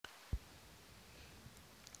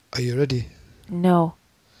Are you ready? No.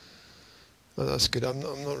 Oh, that's good. I'm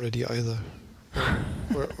not ready either.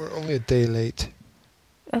 We're only a day late.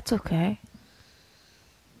 That's okay.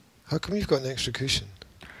 How come you've got an extra cushion?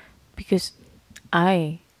 Because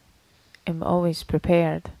I am always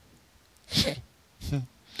prepared. I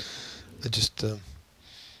just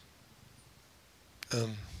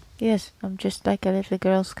Yes, I'm just like a little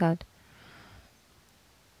Girl Scout.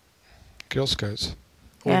 Girl Scouts.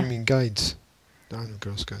 Oh, Yeah. you mean guides? There are no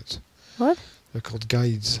Girl Scouts. What? They're called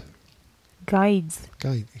guides. Guides.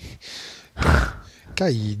 Guide.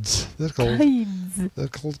 Guides. They're called. Guides. They're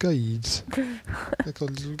called guides. They're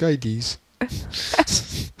called little guides.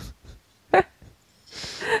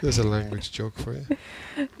 There's a language joke for you.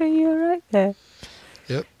 Are you alright there?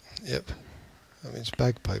 Yep. That means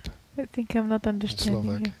bagpipe I think I'm not in understanding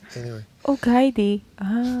Slovak. you. Anyway, Oh, guidey.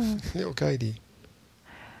 Ah. little guidey.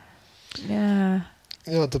 Yeah.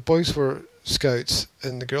 You know, the boys were scouts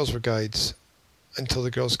and the girls were guides until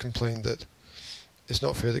the girls complained that it's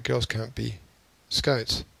not fair that girls can't be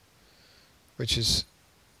scouts, which is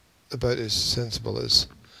about as sensible as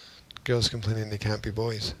girls complaining they can't be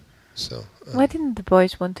boys. So Why didn't the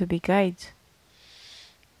boys want to be guides?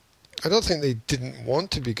 I don't think they didn't want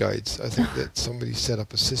to be guides. I think that somebody set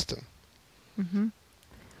up a system. Mm-hmm.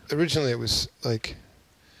 Originally it was like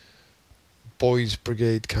boys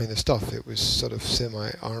brigade kind of stuff. It was sort of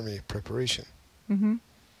semi-army preparation. Mm-hmm.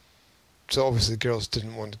 So obviously the girls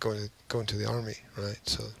didn't want to go into the army, right?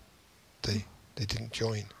 So they didn't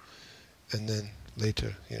join. And then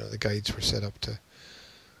later, you know, the guides were set up to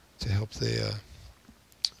help the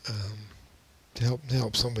to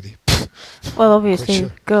help somebody. Well, obviously,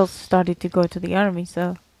 sure. girls started to go to the army,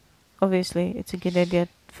 so obviously it's a good idea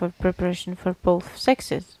for preparation for both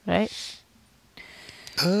sexes, right?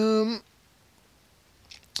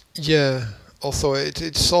 Yeah. Although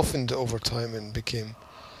it softened over time and became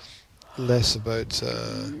less about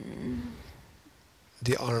the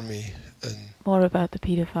army and. More about the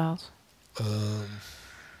pedophiles.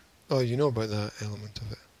 Oh, you know about that element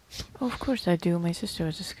of it. Oh, of course I do. My sister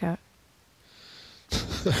was a scout.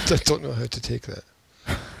 I don't know how to take that.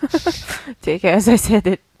 Take it as I said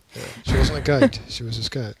it. Yeah. She wasn't a guide. She was a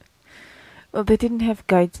scout. Well, they didn't have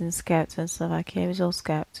guides and scouts in Slovakia. It was all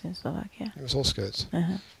scouts in Slovakia. It was all scouts.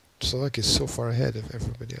 Uh-huh. Slovakia is so far ahead of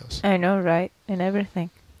everybody else. I know, right? And everything.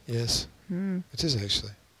 Yes, Mm. it is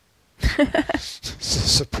actually.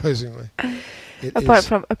 Surprisingly, it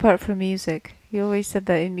Apart is. from music, you always said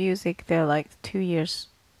that in music they're like 2 years.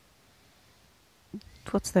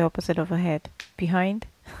 What's the opposite of ahead? Behind?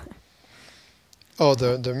 Oh,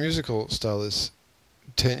 their musical style is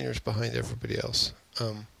 10 years behind everybody else,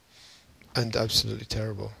 and absolutely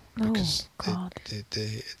terrible Oh because God!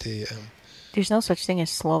 they There's no such thing as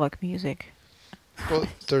Slovak music. well,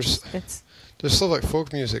 there's It's Slovak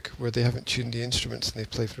folk music where they haven't tuned the instruments and they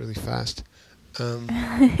play really fast.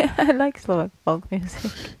 I like Slovak folk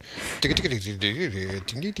music.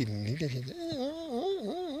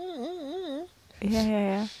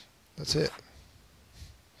 Yeah. That's it.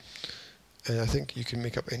 And I think you can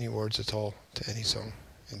make up any words at all to any song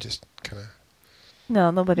and just kind of. No,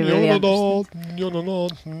 nobody really understands.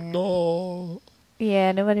 No.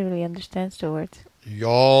 Yeah, nobody really understands the words.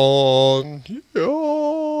 Yawn.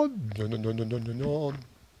 No.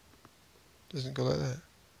 Doesn't go like that.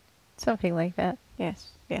 Something like that. Yes.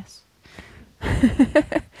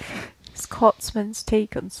 Scotsman's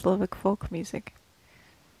take on Slovak folk music.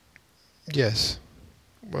 Yes.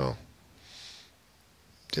 Well,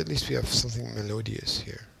 at least we have something melodious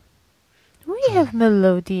here. We have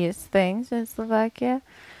melodious things in Slovakia.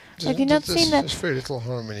 Have you not seen that? There's very little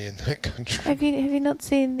harmony in that country. Have you not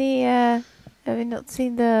seen the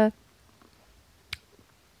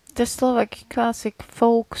the Slovak classic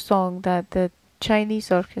folk song that the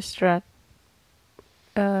Chinese orchestra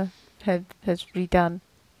has redone?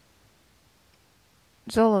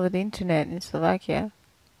 It's all over the internet in Slovakia.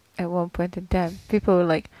 At one point in time, people were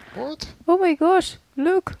like, What? "Oh my gosh,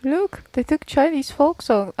 look! They took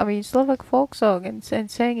Slovak folk song, and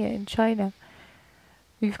sang it in China."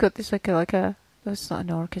 We've got this like a. It's not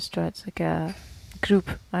an orchestra. It's like a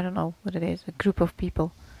group. I don't know what it is. A group of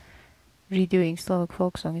people redoing Slovak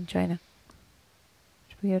folk song in China.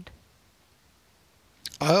 It's weird.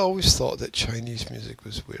 I always thought that Chinese music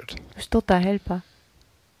was weird. Stota helpa,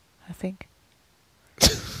 I think.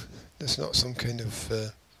 It's not some kind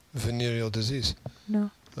of venereal disease.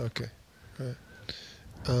 No. Okay. Right.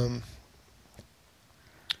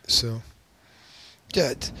 So,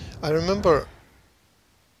 yeah, I remember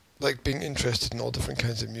like being interested in all different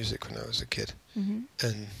kinds of music when I was a kid, Mm-hmm.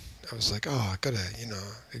 and I was like, oh, I gotta,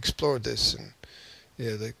 explore this, and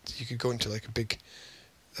yeah, like you could go into like a big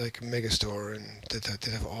like a mega store, and they'd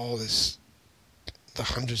have all this, the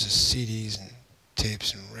hundreds of CDs and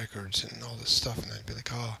tapes and records and all this stuff, and I'd be like,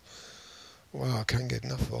 oh, wow, I can't get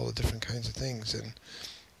enough of all the different kinds of things. And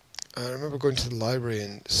I remember going to the library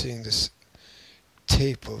and seeing this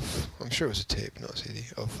tape of, I'm sure it was a tape, not a CD,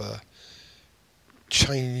 of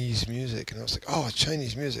Chinese music, and I was like, oh,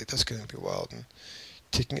 Chinese music, that's going to be wild. And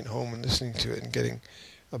taking it home and listening to it and getting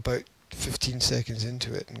about 15 seconds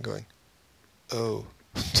into it and going, oh,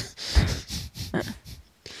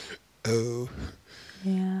 oh,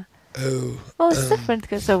 Yeah. oh. Well, it's different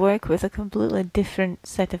because I work with a completely different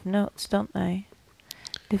set of notes, don't they?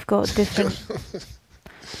 They've got different.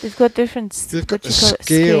 They've got different. They've got what the you call it,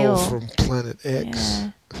 scale from Planet X.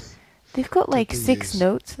 Yeah. They've got like they 6 use.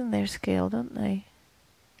 notes in their scale, don't they?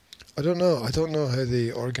 I don't know. I don't know how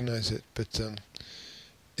they organize it, but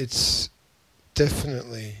it's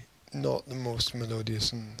definitely not the most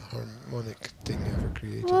melodious and harmonic thing ever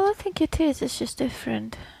created. Well, I think it is. It's just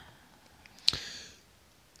different.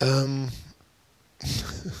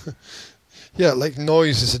 Yeah, like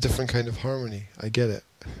noise is a different kind of harmony. I get it.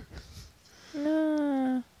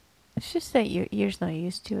 No, it's just that your ear's not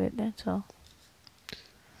used to it. That's all.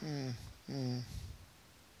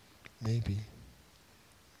 Maybe.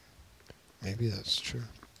 Maybe that's true.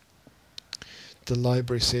 The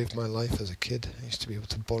library saved my life as a kid. I used to be able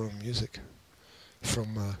to borrow music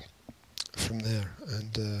from there,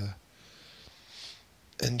 and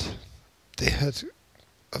they had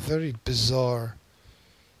a very bizarre,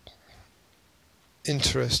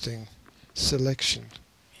 interesting selection.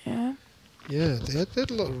 Yeah. Yeah, they had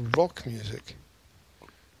a lot of rock music,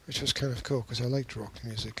 which was kind of cool because I liked rock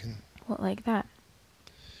music. And What, like that?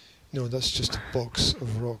 no, that's just a box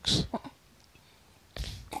of rocks.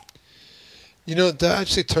 You know, that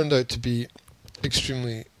actually turned out to be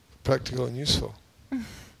extremely practical and useful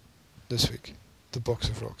this week. The box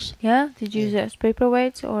of rocks. Yeah. Did you use Yeah. it as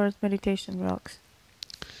paperweights or as meditation rocks?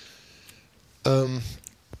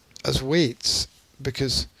 As weights,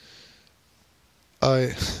 because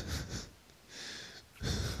I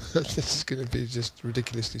this is going to be just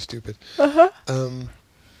ridiculously stupid.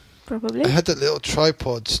 Probably. I had that little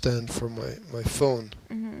tripod stand for my phone,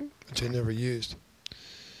 Mm-hmm. which I never used.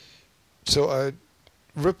 So I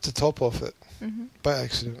ripped the top off it, Mm-hmm. by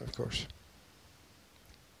accident, of course,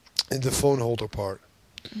 in the phone holder part,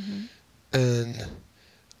 Mm-hmm. and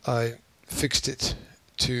I fixed it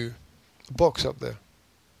to a box up there,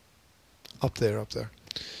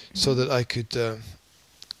 so that I could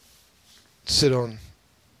sit on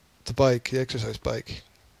the bike, the exercise bike,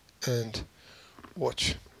 and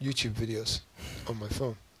watch YouTube videos on my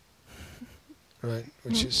phone. Right,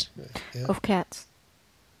 which is yeah. Of cats.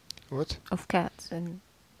 What? Of cats and.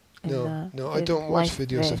 No, I in don't watch life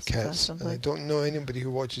videos of vests or cats, and I something. don't know anybody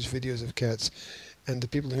who watches videos of cats. And the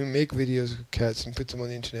people who make videos of cats and put them on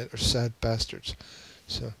the internet are sad bastards.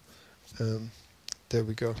 So, there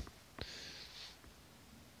we go.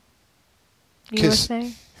 You were 'Cause-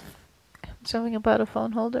 saying something about a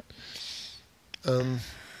phone holder?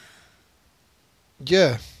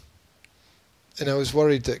 Yeah. And I was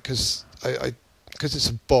worried that because it's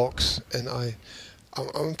a box, and I'm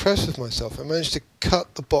impressed with myself. I managed to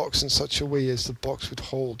cut the box in such a way as the box would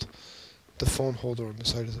hold the phone holder on the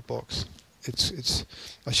side of the box.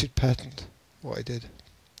 I should patent what I did.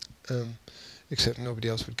 Except nobody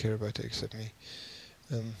else would care about it except me.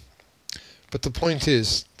 But the point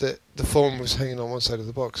is that the phone was hanging on one side of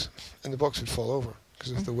the box, and the box would fall over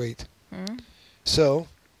because of the weight. Mm. So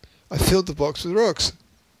I filled the box with rocks.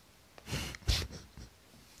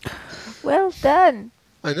 Well done.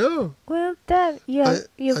 I know. Well done. You've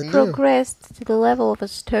I know. progressed to the level of a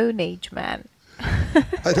Stone Age man.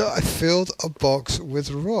 I filled a box with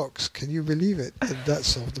rocks. Can you believe it? And that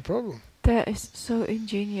solved the problem. That is so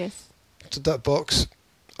ingenious. So that box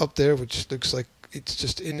up there, which looks like it's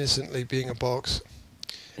just innocently being a box,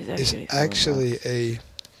 is full of actually rocks. a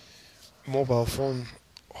mobile phone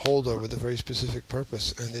holder with a very specific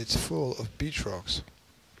purpose, and it's full of beach rocks.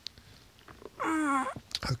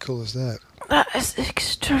 How cool is that? That is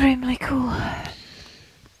extremely cool.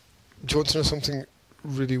 Do you want to know something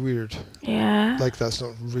really weird? Yeah. Like, that's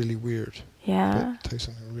not really weird. Yeah. But I'll tell you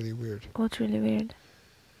something really weird. What's really weird?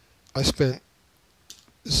 I spent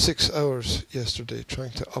 6 hours yesterday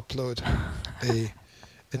trying to upload an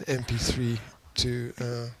MP3 to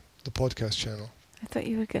the podcast channel. I thought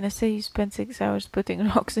you were going to say you spent 6 hours putting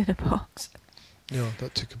rocks in a box. No,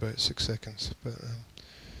 that took about 6 seconds,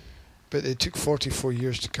 but it took 44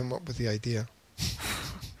 years to come up with the idea.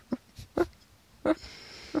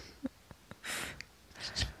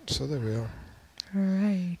 So there we are.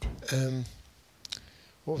 Right.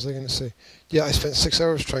 What was I going to say? Yeah, I spent 6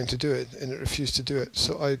 hours trying to do it, and it refused to do it.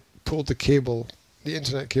 So I pulled the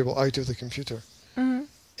internet cable, out of the computer Mhm.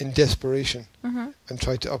 in desperation Mhm. and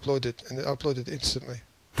tried to upload it, and it uploaded instantly.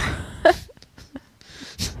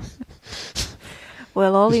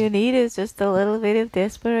 Well, all you need is just a little bit of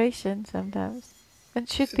desperation sometimes. It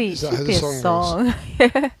should be. Is that Should how be the a song song.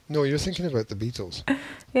 Yeah. No, you're thinking about the Beatles.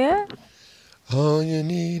 Yeah. All you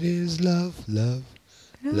need is love, love,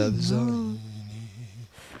 love is all you No. need.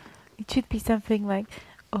 It should be something like,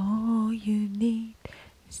 all you need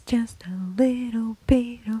is just a little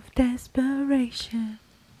bit of desperation.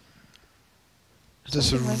 There's a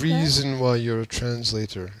Something like that. reason why you're a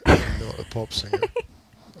translator and not a pop singer,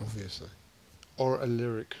 obviously. Or a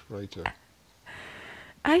lyric writer.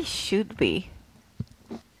 I should be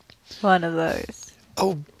one of those.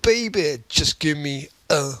 Oh baby, just give me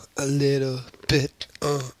a little bit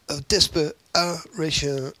of desperation.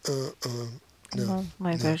 No, Well,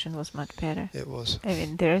 my no. version was much better. It was. I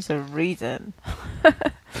mean, there's a reason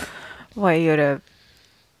why you're a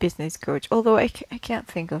business coach. Although I can't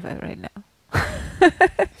think of it right now.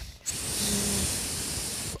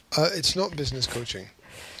 It's not business coaching.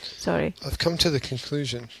 Sorry. I've come to the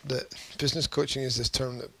conclusion that business coaching is this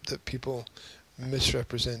term that people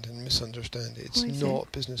misrepresent and misunderstand. It's What is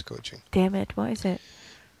not business coaching. Damn it, what is it?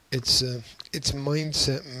 It's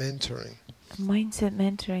mindset mentoring. Mindset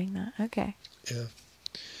mentoring, that. Okay.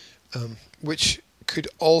 Yeah. Which could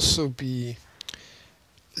also be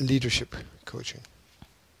leadership coaching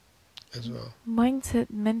as well. Mindset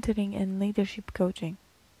mentoring and leadership coaching.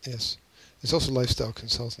 Yes. It's also lifestyle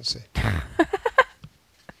consultancy.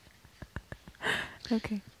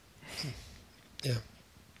 Okay. Yeah.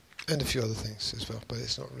 And a few other things as well, but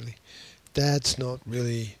that's not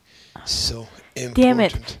really so important. Damn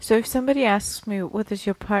it. So if somebody asks me, what does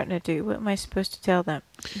your partner do? What am I supposed to tell them?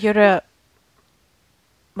 You're a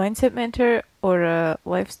mindset mentor or a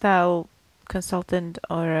lifestyle consultant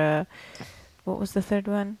or a... What was the third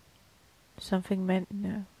one? Something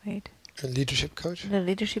no, wait. A leadership coach? The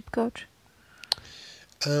leadership coach?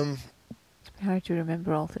 Um, It's hard to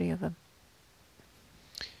remember all three of them.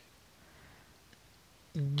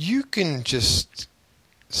 you can just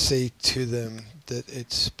say to them that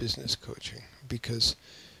it's business coaching because,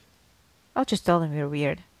 I'll just tell them you're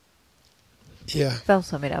weird. yeah, They'll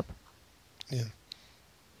sum it up. yeah.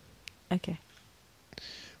 Okay.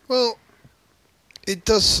 Well, it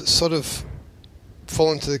does sort of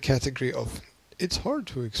fall into the category of it's hard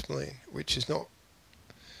to explain, which is not.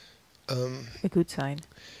 A good sign.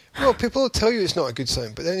 Well, people will tell you it's not a good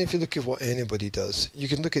sign, but then if you look at what anybody does, you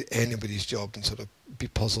can look at anybody's job and sort of be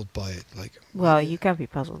puzzled by it. Like, Well, you can't be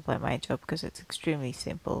puzzled by my job because it's extremely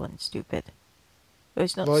simple and stupid. Well,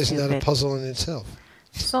 it's not well, isn't stupid. that a puzzle in itself?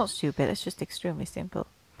 It's not stupid, it's just extremely simple.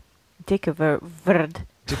 Take a word.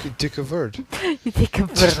 Dick a bird. You take a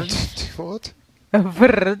word. What? A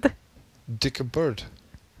word. Dick a bird.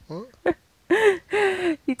 What?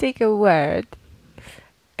 You take a word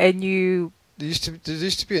and you There used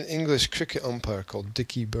to be an English cricket umpire called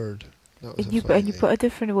Dickie Bird. That was and a you funny name. put a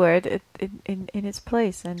different word in its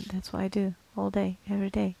place, and that's what I do all day, every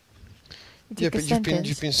day. You Yeah, take a but sentence,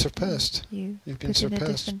 you've been surpassed. You You've been put in a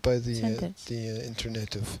surpassed different by the sentence.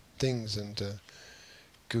 Internet of Things and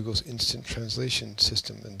Google's instant translation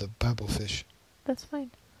system and the Babelfish. That's fine.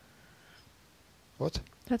 What?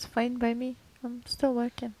 That's fine by me. I'm still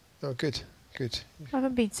working. Oh, good, good. I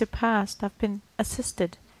haven't been surpassed. I've been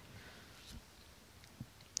assisted.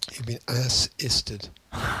 You've been assisted.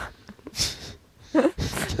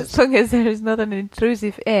 As long as there is not an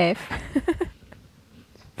intrusive F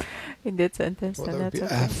in that sentence, Well, then that would that's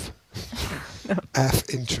be okay. AF. No. AF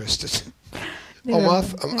interested. Never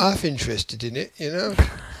mind. I'm AF interested in it, you know.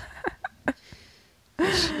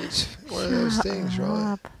 It's one of those Shut things,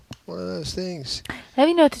 right? up. One of those things. Have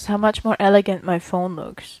you noticed how much more elegant my phone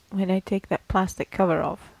looks when I take that plastic cover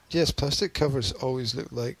off? Yes, plastic covers always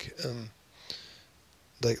look like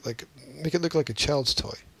make it look like a child's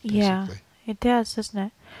toy. Yeah, Basically. it does, doesn't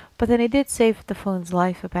it? But then it did save the phone's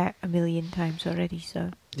life about 1,000,000 times already,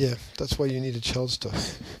 so Yeah, that's why you need a child's toy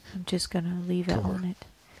I'm just gonna leave it Cover. on it.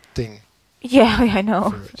 thing Yeah, I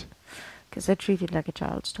know. for it. Because I treat it like a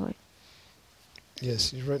child's toy.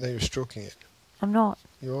 Yes, right now you're stroking it. I'm not.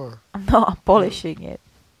 You are. I'm not. I'm polishing it.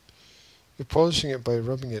 You're polishing it by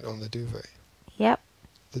rubbing it on the duvet. Yep.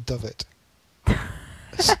 The dovet.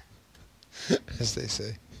 As they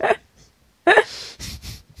say.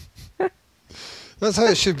 That's how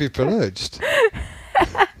it should be pronounced.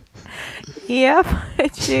 Yep,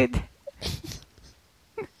 it should.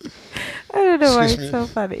 I don't know why Excuse it's me. so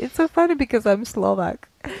funny. It's so funny because I'm Slovak.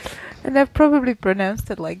 And And I've probably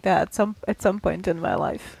pronounced it like that at some point in my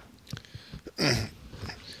life. The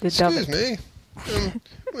Excuse David. me.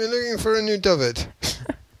 We're looking for a new David.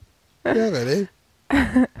 Yeah, ready?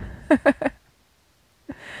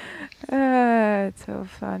 It's so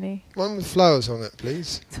funny. One with flowers on it,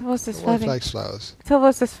 please. It's almost as My wife funny. likes flowers. It's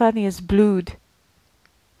almost as funny as blued.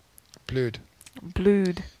 Blued.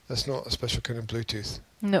 Blued. That's not a special kind of Bluetooth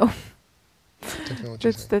No,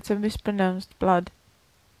 technology thing. that's a mispronounced blood.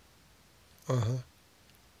 Uh-huh.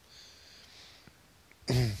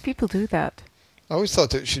 People do that. I always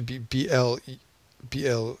thought it should be B-L-U-D.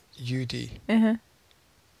 Uh-huh.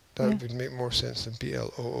 That Yeah. would make more sense than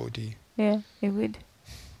B-L-O-O-D. Yeah, it would.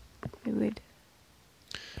 It would.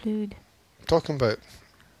 Blued. Talking about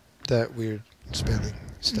that weird spelling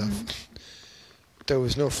stuff. Mhm. There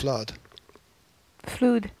was no flood.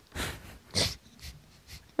 Fluid.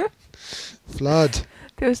 Flood.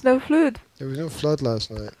 There was no fluid. There was no flood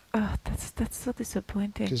last night. Oh, that's so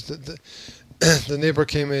disappointing. Because the neighbour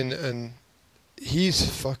came in and he's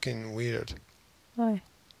fucking weird. Why?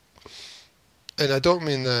 And I don't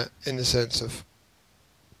mean that in the sense of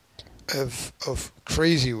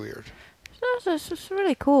crazy weird. No, it's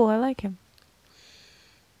really cool. I like him.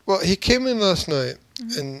 Well, he came in last night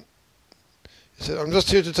Mhm. and he said, "I'm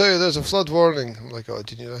just here to tell you there's a flood warning." I'm like, "Oh,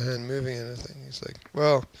 do you need a hand moving anything?" He's like,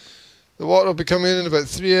 "Well, the water will be coming in about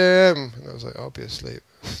 3 a.m." And I was like, "I'll be asleep."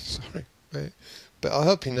 Sorry, mate. But I'll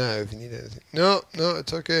help you now if you need anything. No,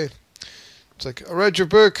 it's okay. It's like, "I read your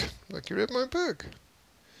book." I'm like, "You read my book?"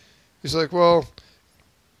 He's like, "Well,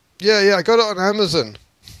 yeah, I got it on Amazon."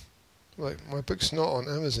 I'm like, "My book's not on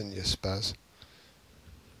Amazon, you spaz."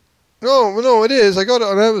 No, it is. I got it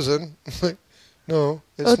on Amazon. I'm like, "No,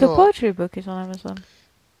 it's Oh, the not." poetry book is on Amazon.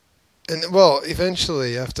 And well,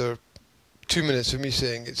 eventually, after 2 minutes of me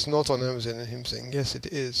saying it's not on Amazon and him saying yes, it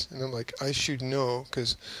is, and I'm like, I should know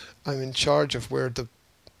because I'm in charge of where the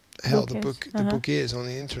hell Book is. the book is on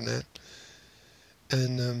the internet.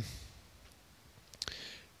 And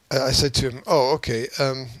I said to him, "Oh, okay.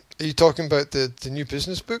 Are you talking about the new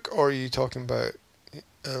business book, or are you talking about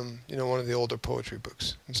one of the older poetry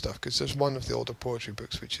books and stuff? Because there's one of the older poetry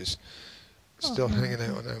books which is still hanging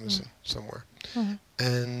out on Amazon somewhere." Mhm.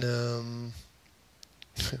 And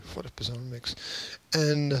what a bizarre mix.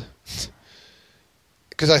 And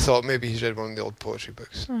because I thought maybe he's read one of the old poetry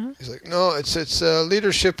books. Mhm. He's like, "No, it's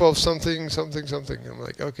leadership of something. I'm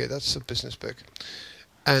like, "Okay, that's a business book."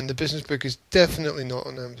 And the business book is definitely not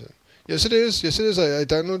on Amazon. Yes, it is. I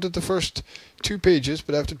downloaded the first 2 pages,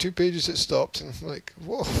 but after 2 pages it stopped. And I'm like,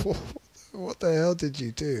 what the hell did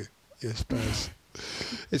you do? Yes, Baz.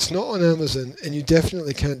 It's not on Amazon, and you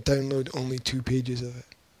definitely can't download only 2 pages of it.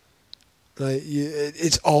 Like,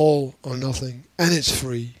 it's all or nothing, and it's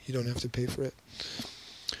free. You don't have to pay for it.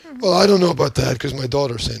 Well, I don't know about that because my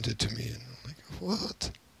daughter sent it to me, and I'm like,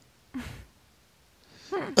 what?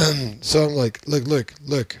 So I'm like, look,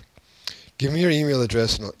 give me your email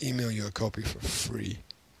address and I'll email you a copy for free.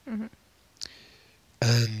 Mhm.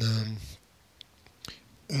 And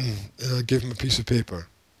I give him a piece of paper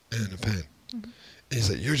and a pen. Mhm. And he's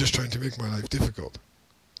like, "You're just trying to make my life difficult."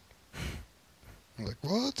 I'm like,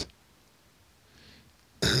 "What?"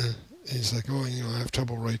 He's like, "Oh, I have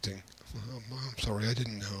trouble writing." I'm sorry, I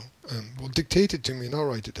didn't know. Well, dictate it to me and I'll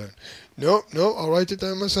write it down. No, I'll write it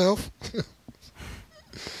down myself.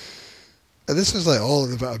 And this was like all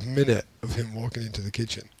in about a minute of him walking into the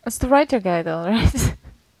kitchen. It's the writer guy, though, right?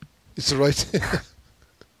 It's the right,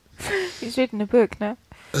 He's written a book, no?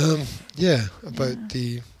 yeah, about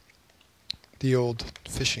the old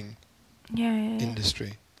fishing Yeah.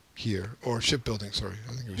 industry here, or shipbuilding. Sorry,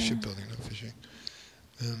 I think it was Yeah. shipbuilding, not fishing.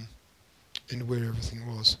 And where everything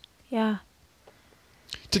was. Yeah.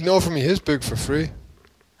 Didn't offer me his book for free.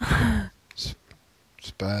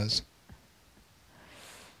 Spaz.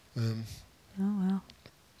 Oh, well.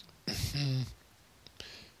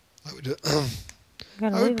 I would. Gotta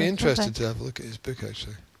I leave would be it interested sometime. to have a look at his book.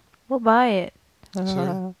 Actually, We'll buy it.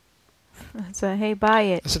 Sorry? So, hey, buy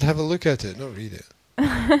it. I said have a look at it, not read it.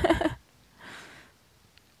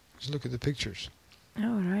 Just look at the pictures.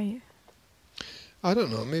 Oh, right. I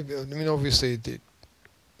don't know. Maybe obviously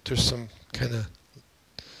there's some kind of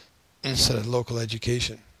sort of local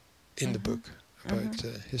education in the Mhm. book about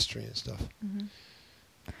history and stuff. Hmm.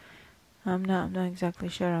 I'm not exactly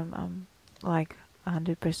sure. I'm like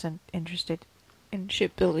 100% interested in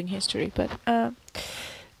shipbuilding history, but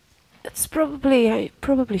it's I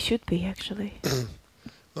probably should be actually.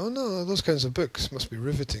 Oh no, those kinds of books must be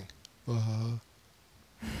riveting.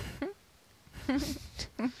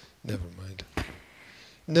 Never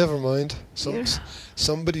mind. You're-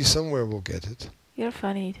 Somebody somewhere will get it. You're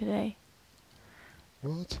funny today.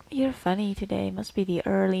 What? You're funny today. Must be the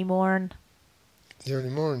early morn. The early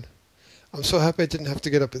morning. I'm so happy I didn't have to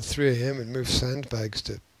get up at 3 a.m. and move sandbags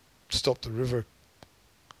to stop the river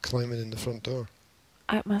climbing in the front door.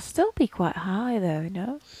 It must still be quite high though,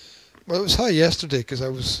 no? Well, it was high yesterday because I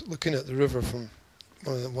was looking at the river from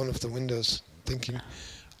one of the windows, thinking,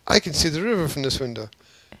 I can see the river from this window.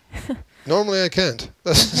 Normally I can't.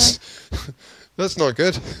 That's that's not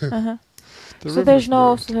good. Uh-huh. The So river's there's no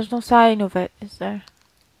moved. so there's no sign of it, is there?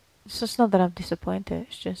 It's just not that I'm disappointed.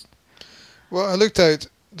 It's just Well, I looked out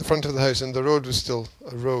the front of the house and the road was still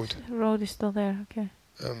a road. the road is still there. Okay,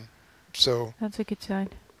 So that's a good sign.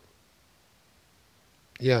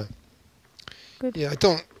 yeah, Good. yeah. I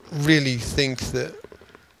don't really think that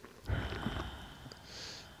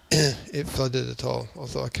it flooded at all.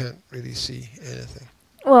 Although I can't really see anything.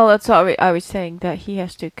 Well, that's what I was saying, that he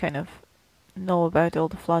has to kind of know about all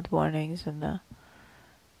the flood warnings and the.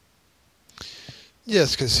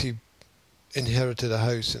 Yes, because he inherited a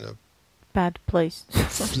house in a Bad place.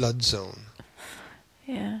 flood zone.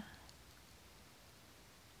 Yeah.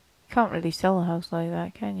 Can't really sell a house like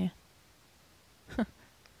that, can you?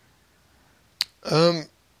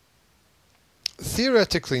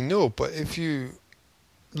 Theoretically, no. But if you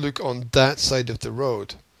look on that side of the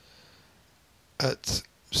road at,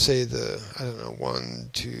 say, I don't know, 1,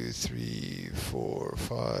 2, 3, 4,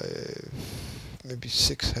 5, maybe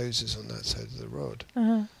 6 houses on that side of the road,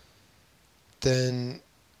 Uh-huh. then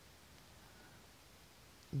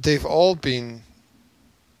they've all been,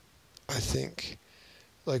 I think,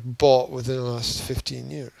 like bought within the last 15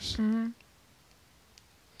 years. Mm-hmm.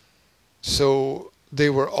 So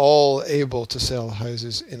they were all able to sell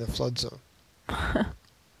houses in a flood zone.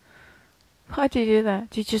 How do you do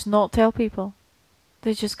that? Do you just not tell people?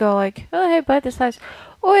 They just go like, oh, hey, buy this house.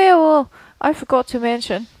 Oh, yeah, well, I forgot to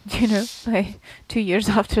mention, like 2 years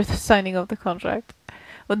after the signing of the contract,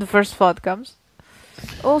 when the first flood comes.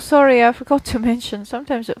 Oh, sorry, I forgot to mention,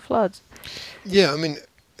 sometimes it floods. Yeah, I mean,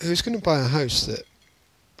 who's going to buy a house that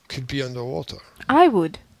could be underwater I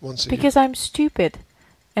would, once a year? because I'm stupid,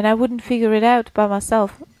 and I wouldn't figure it out by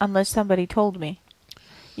myself unless somebody told me.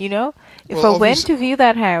 You know? If Well, I went obvious- to view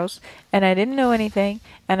that house and I didn't know anything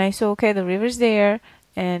and I saw, okay, the river's there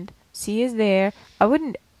and sea is there, I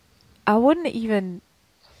wouldn't even,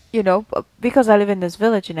 because I live in this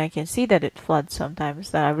village and I can see that it floods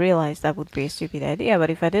sometimes, that I realize that would be a stupid idea. But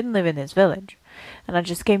if I didn't live in this village and I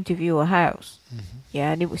just came to view a house,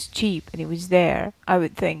 yeah, and it was cheap and it was there, I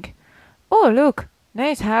would think, oh, look,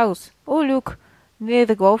 nice house. Oh, look, near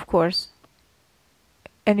the golf course.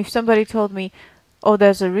 And if somebody told me, oh,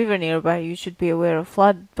 there's a river nearby, you should be aware of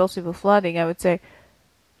possible flooding, I would say,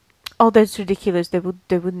 oh, that's ridiculous. They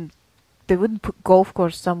wouldn't put golf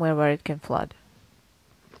course somewhere where it can flood.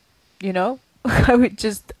 You know? I wouldn't,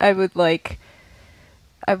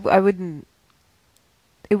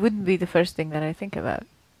 it wouldn't be the first thing that I think about.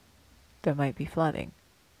 There might be flooding.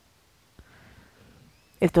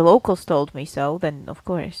 If the locals told me so, then of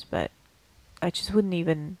course, but I just wouldn't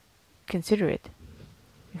even consider it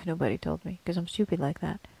if nobody told me, because I'm stupid like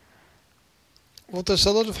that. Well, there's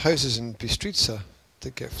a lot of houses in Bistrica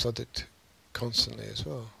that get flooded constantly as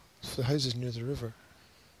well. It's the houses near the river.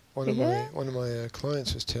 One of my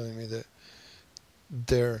clients was telling me that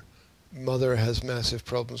their mother has massive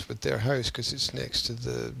problems with their house because it's next to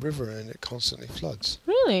the river and it constantly floods.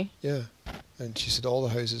 Really? Yeah, and she said all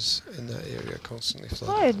the houses in that area constantly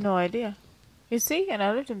flood. I had no idea. You see, and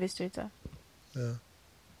I lived in Bistrica. Yeah.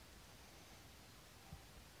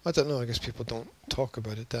 I don't know, I guess people don't talk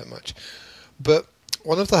about it that much. But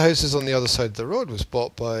one of the houses on the other side of the road was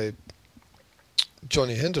bought by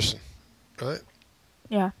Johnny Henderson, right?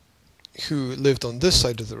 Yeah. Who lived on this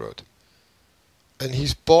side of the road. And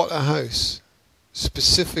he's bought a house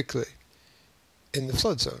specifically in the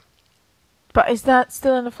flood zone. But is that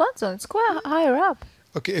still in the flood zone? It's quite higher up.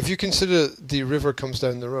 Okay, if you consider the river comes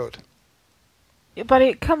down the road. But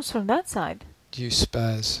it comes from that side. You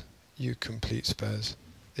spaz. You complete spaz.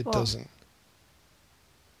 It What? doesn't.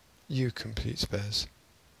 You complete spaz.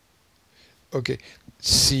 Okay,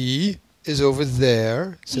 sea is over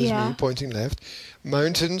there, says Yeah. me, pointing left.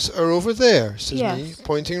 Mountains are over there, says me, Yes.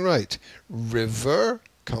 pointing right. River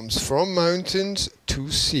comes from mountains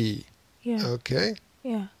to sea. Yeah. Okay?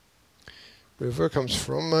 Yeah. River comes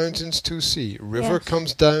from mountains to sea. River Yes.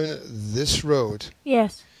 comes down this road.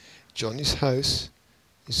 Yes. Johnny's house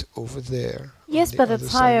is over there. on Yes, the but other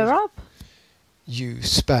it's side higher of- up. You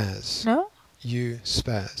spaz. No? You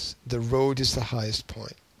spaz. The road is the highest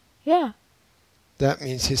point. Yeah. That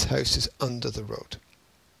means his house is under the road.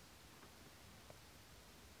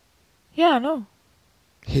 Yeah, I know.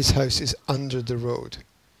 His house is under the road.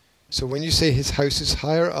 So when you say his house is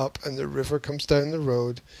higher up and the river comes down the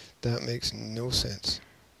road, that makes no sense.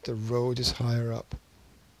 The road is higher up.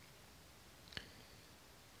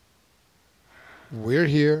 We're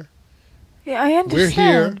here. Yeah, I We're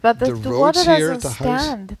here. understand, but The the road's water here. doesn't The house.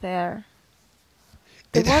 stand there.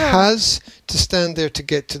 The It water- has to stand there to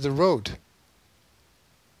get to the road.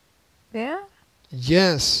 Yeah?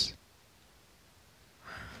 Yes.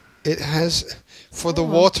 It has, for the Oh.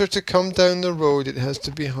 water to come down the road, it has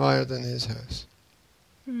to be higher than his house.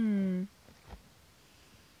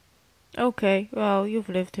 Okay, well, you've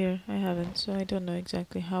lived here. I haven't, so I don't know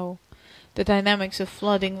exactly how the dynamics of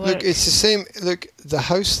flooding work. Look, it's the same. Look, the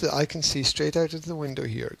house that I can see straight out of the window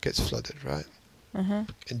here gets flooded, right? Uh-huh.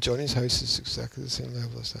 And Johnny's house is exactly the same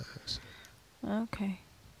level as that house. Okay.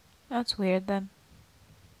 That's weird then.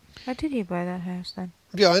 How did he buy that house then?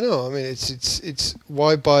 Yeah, I know. I mean, it's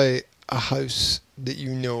why buy a house that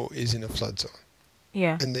you know is in a flood zone,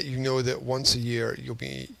 Yeah, and that you know that once a year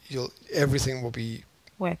everything will be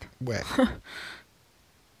wet. wet.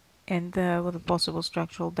 And with a possible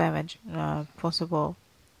structural damage, possible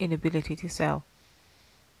inability to sell.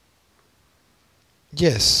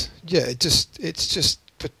 Yes, yeah. It's just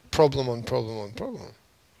problem on problem on problem.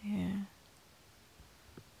 Yeah.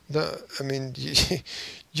 That, I mean,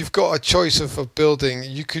 you've got a choice of a building.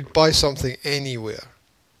 You could buy something anywhere,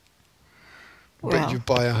 but Well, you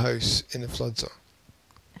buy a house in a flood zone.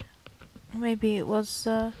 maybe it was...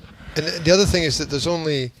 And the other thing is that there's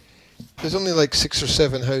only like 6 or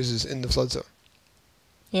 7 houses in the flood zone.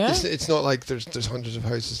 yeah? It's not like there's hundreds of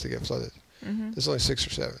houses that get flooded. Mm-hmm. There's only 6 or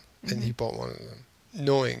 7, and he bought one of them,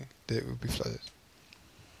 knowing that it would be flooded.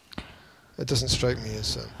 It doesn't strike me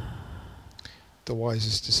as the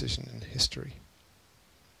wisest decision in history.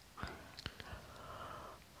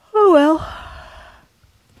 Oh well.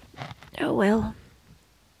 Oh well.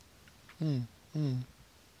 Mm.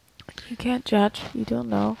 You can't judge. You don't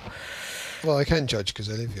know. Well, I can judge because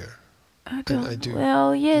I live here. I don't. I do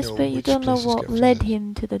well, yes, know but you which don't know places what get led flooded.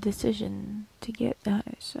 him to the decision to get the house.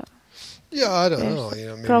 So Yeah, I don't there's know. You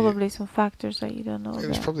know, maybe probably some factors that you don't know it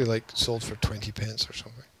was about. probably like sold for 20 pence or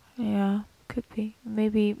something. Yeah, could be.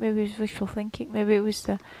 Maybe it was wishful thinking. Maybe it was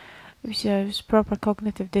it was proper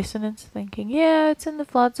cognitive dissonance, thinking, yeah, it's in the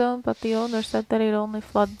flood zone, but the owner said that it only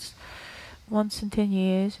floods once in 10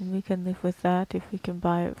 years, and we can live with that if we can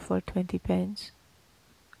buy it for 20 pence.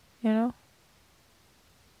 You know?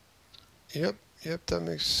 Yep, that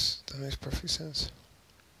makes perfect sense.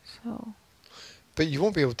 So, But you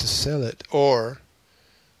won't be able to sell it, or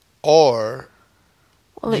well,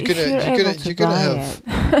 You're if gonna- you're you're able gonna- to you're gonna buy have-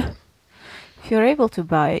 it, if you're able to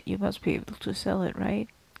buy it, you must be able to sell it, right?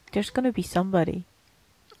 There's gonna be somebody.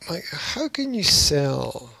 like, how can you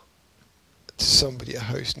sell to somebody a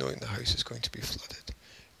house knowing the house is going to be flooded?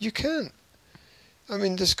 You can't. I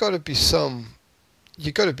mean, there's got to be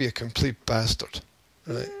you got to be a complete bastard,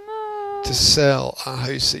 right? No. To sell a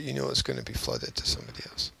house that you know is going to be flooded to somebody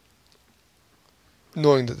else,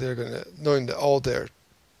 knowing that all their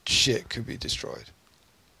shit could be destroyed.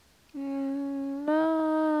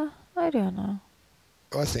 No, I don't know.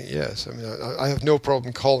 I think yes. I mean, I have no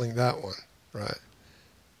problem calling that one, right?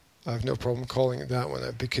 I have no problem calling that one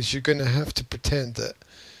out, because you're going to have to pretend that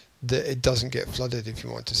it doesn't get flooded if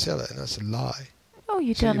you want to sell it, and that's a lie. Oh,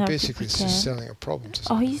 you So don't you're have to basically pretend. just selling a problem to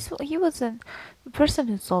Oh, somebody. he wasn't. The person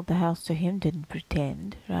who sold the house to him didn't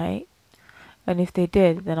pretend, right? And if they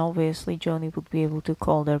did, then obviously Johnny would be able to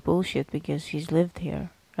call their bullshit because he's lived here,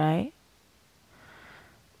 right?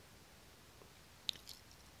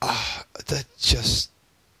 That just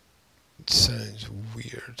sounds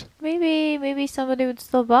weird. Maybe somebody would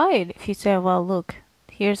still buy it if you say, well, look,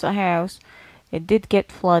 here's a house. It did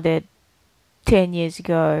get flooded 10 years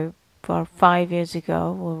ago or 5 years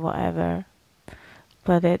ago or whatever,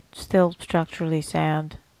 but it's still structurally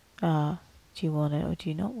sound. Do you want it or do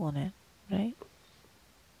you not want it, right?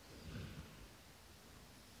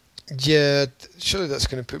 Yeah, surely that's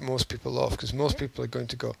going to put most people off, because most people are going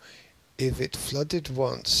to go, if it flooded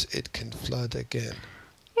once, it can flood again.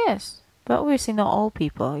 Yes, but obviously not all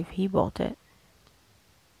people if he bought it,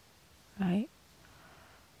 right?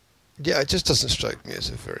 Yeah, it just doesn't strike me as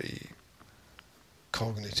a very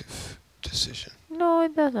cognitive decision No,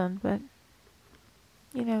 it doesn't, but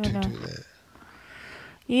you never to know. do that.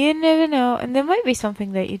 You never know, and there might be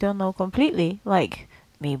something that you don't know completely, like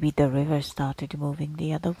maybe the river started moving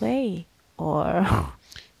the other way, or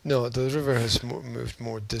No, the river has moved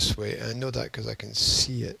more this way. I know that because I can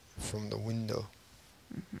see it from the window.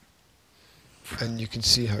 And you can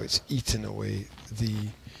see how it's eaten away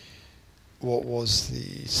what was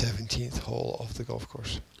the 17th hole of the golf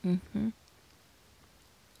course. mm-hmm.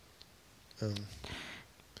 Um,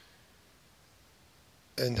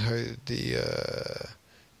 and how the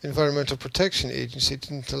Environmental Protection Agency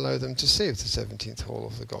didn't allow them to save the 17th hole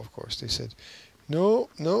of the golf course. They said, no,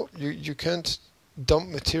 you can't dump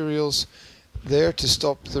materials there to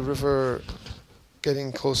stop the river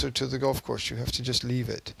getting closer to the golf course. You have to just leave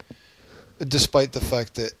it. Despite the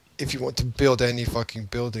fact that if you want to build any fucking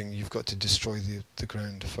building, you've got to destroy the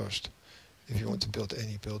ground first. If you want to build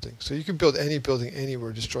any building. So you can build any building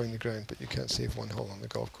anywhere destroying the ground, but you can't save one hole on the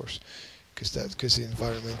golf course. Because the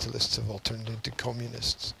environmentalists have all turned into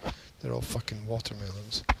communists. They're all fucking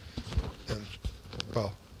watermelons.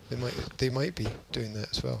 Well, they might be doing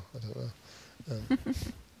that as well. I don't know.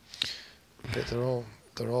 But they're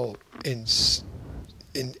all insane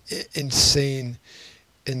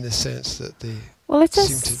in the sense that they Well, it's seem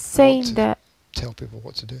to insane want to that tell people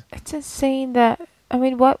what to do. it's insane that I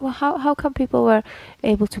mean, how come people were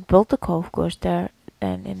able to build the golf course there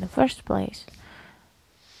then in the first place?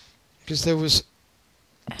 Because there was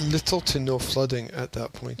little to no flooding at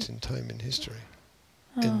that point in time in history,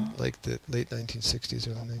 in like the late 1960s,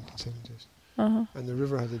 early 1970s, and the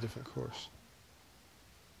river had a different course.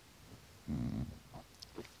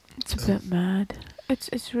 It's a bit mad.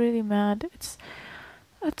 It's really mad. It's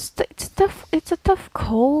tough. It's a tough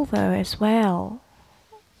call though as well.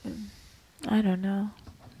 I don't know.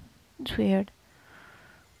 It's weird.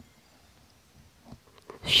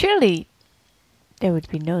 Surely there would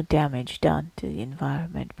be no damage done to the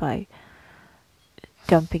environment by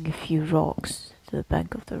dumping a few rocks to the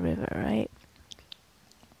bank of the river, right?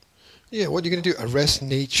 Yeah, what are you going to do? Arrest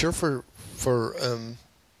nature for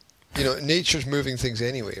nature's moving things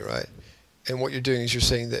anyway, right? And what you're doing is you're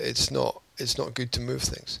saying that it's not good to move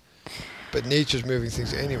things, but nature's moving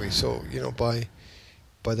things anyway. So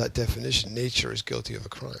by that definition, nature is guilty of a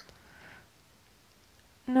crime.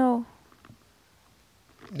 No.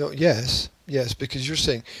 No, yes, because you're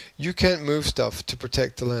saying you can't move stuff to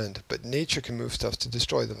protect the land, but nature can move stuff to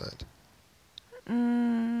destroy the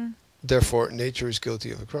land. Therefore, nature is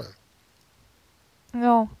guilty of a crime.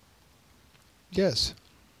 No. Yes.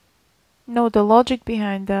 No, the logic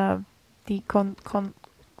behind what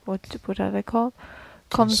are they called?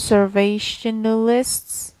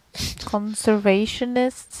 Conservationists.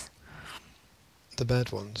 The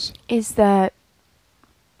bad ones. Is that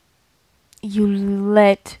you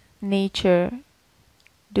let nature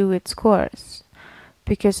do its course,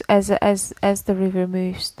 because as the river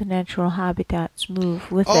moves, the natural habitats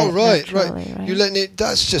move with it. Oh, right. Right. You let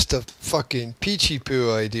that's just a fucking peachy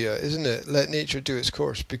poo idea, isn't it? Let nature do its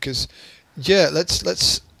course, because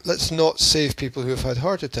let's not save people who have had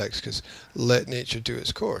heart attacks, because let nature do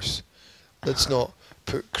its course. Let's not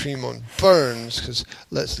put cream on burns, because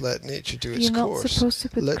let's let nature do its course. You're not supposed to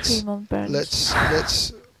put cream on burns.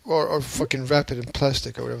 Let's or fucking wrap it in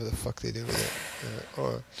plastic or whatever the fuck they do with it.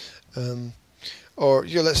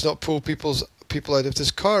 Let's not pull people out of this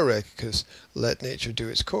car wreck, because let nature do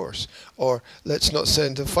its course. Or let's not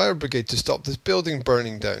send a fire brigade to stop this building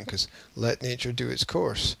burning down, because let nature do its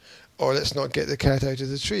course. Or let's not get the cat out of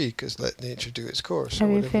the tree, because let nature do its course. Have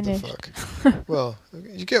or you whatever finished? The fuck. Well,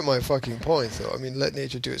 you get my fucking point, though. I mean, let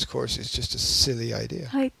nature do its course is just a silly idea.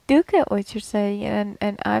 I do get what you're saying,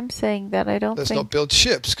 and I'm saying that I don't Let's think not build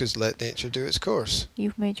ships, because let nature do its course.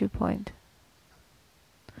 you've made your point.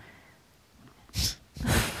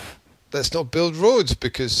 Let's not build roads,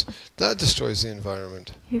 because that destroys the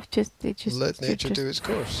environment. Let nature do its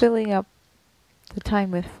course. Filling up the time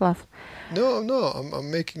with fluff. No, I'm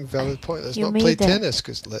making valid point. Let's You not play made it. tennis,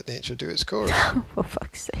 because let nature do its course. For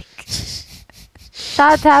fuck's sake.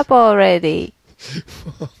 Shut up already.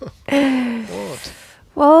 What?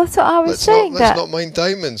 Well, so I was saying let's that. not mine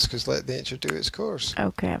diamonds, because let nature do its course.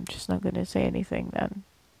 Okay, I'm just not going to say anything then.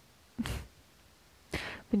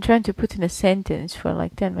 Been trying to put in a sentence for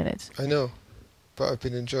like 10 minutes. I know, but I've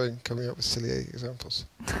been enjoying coming up with silly examples.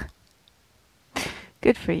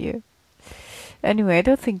 Good for you. Anyway, I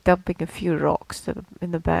don't think dumping a few rocks on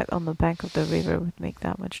the bank of the river would make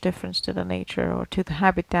that much difference to the nature or to the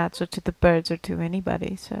habitats or to the birds or to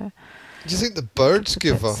anybody. So Do you think the birds It's a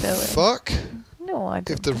give bit a silly. fuck no, I don't.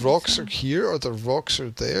 if the think rocks so. are here or the rocks are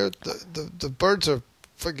there? The birds are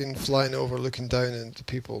friggin' flying over, looking down, and the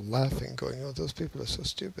people laughing, going, "Oh, those people are so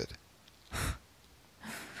stupid."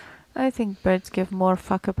 I think birds give more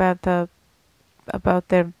fuck about their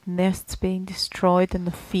nests being destroyed in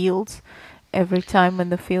the fields every time when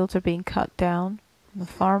the fields are being cut down on the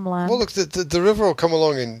farmland. Well, look, the river will come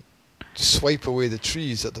along and swipe away the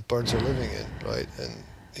trees that the birds are living in, right? And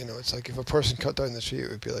it's like if a person cut down the tree, it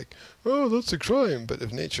would be like, "Oh, that's a crime." But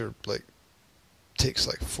if nature takes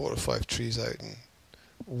 4 or 5 trees out and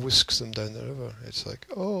whisks them down the river, it's like,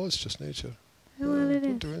 "Oh, it's just nature. Well, it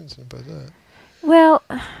Don't is. do anything about that." Well,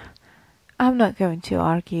 I'm not going to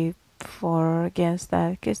argue for or against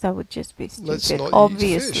that because that would just be Let's stupid. not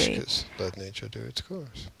eat fish, because let nature do its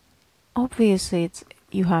course. Obviously, it's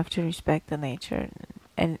you have to respect the nature,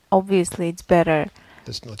 and obviously, it's better.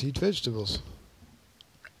 Let's not eat vegetables.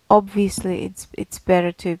 Obviously, it's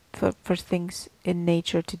better to for things in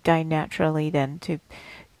nature to die naturally than to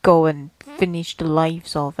go and finish the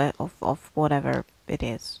lives of it of whatever it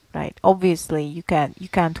is, right? Obviously, you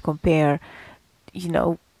can't compare, you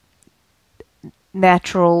know,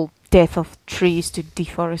 natural death of trees to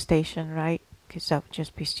deforestation, right? Because that would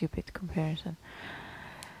just be stupid comparison.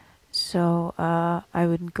 So I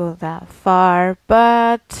wouldn't go that far,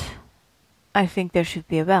 but I think there should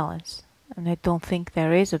be a balance, and I don't think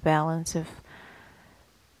there is a balance if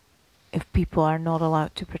people are not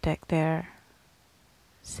allowed to protect their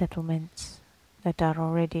settlements that are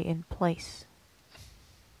already in place.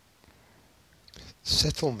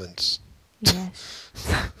 Settlements. Yes.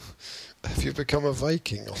 Have you become a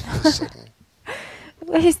Viking all of a sudden?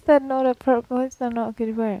 Is that not is that not a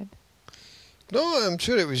good word? No, I'm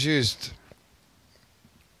sure it was used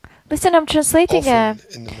Listen, I'm translating often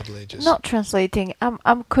in the Middle Ages. not translating.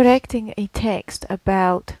 I'm correcting a text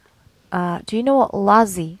about. Do you know what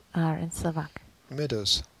lazy are in Slovak?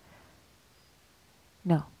 Meadows.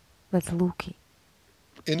 No, that's luki.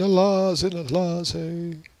 In a lazy.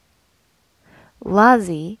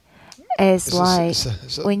 Lazy is like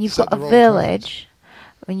when you've got a village,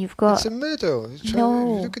 when you've got. It's a meadow.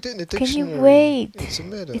 No. Look at it in the Can dictionary. you wait? It's a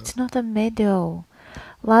meadow. It's not a meadow.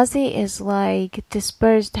 Lazy is like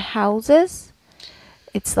dispersed houses.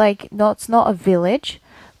 It's like it's not a village,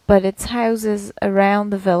 but it's houses around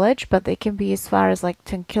the village, but they can be as far as like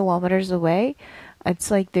 10 kilometers away.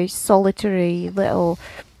 It's like these solitary little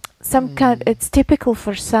it's typical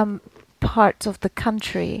for some parts of the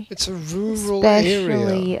country, It's a rural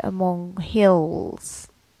especially area. among hills.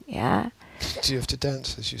 Yeah. Do you have to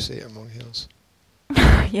dance as you say it among hills?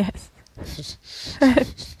 Yes.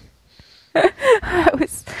 I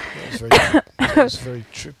was That was very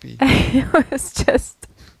trippy. I was just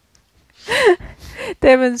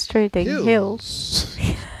demonstrating hills.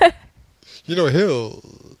 You know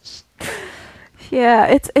hills. Yeah,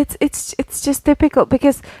 it's just typical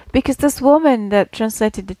because this woman that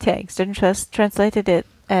translated the text and translated it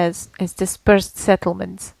as dispersed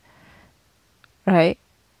settlements, right?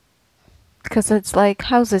 Because it's like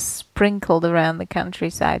houses sprinkled around the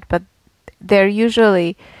countryside, but they're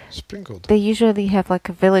usually Sprinkled. they usually have like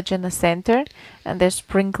a village in the center, and they're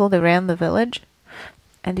sprinkled around the village,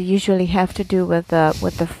 and they usually have to do with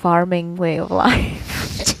the farming way of life.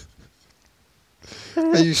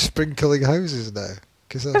 Are you sprinkling houses now?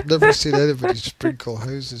 Because I've never seen anybody sprinkle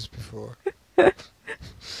houses before.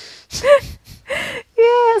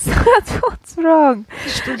 Yes, that's what's wrong. You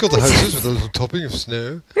sprinkle the houses with a little topping of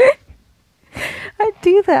snow, I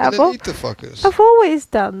do that. and then eat the fuckers. I've always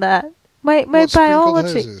done that. My What, sprinkled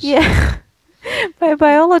biology, houses? yeah. My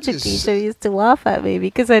biology Yes. teacher used to laugh at me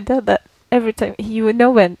because I did that every time. You would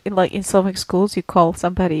know when, in Slovak schools, you call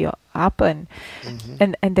somebody up and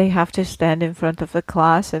Mhm. they have to stand in front of the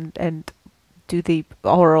class and do the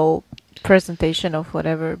oral presentation of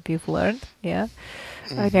whatever you've learned. Yeah.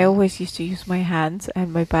 Like I Mhm. always used to use my hands,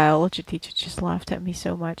 and my biology teacher just laughed at me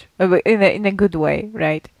so much, but in a good way,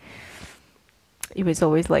 right? He was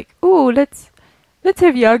always like, "Oh, let's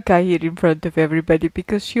have Yanka here in front of everybody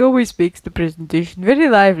because she always makes the presentation very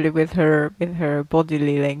lively with her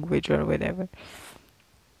bodily language or whatever."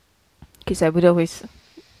 Because I would always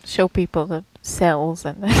show people the cells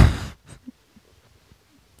and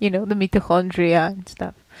the mitochondria and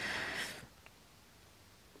stuff.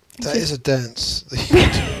 That is a dance. That you do,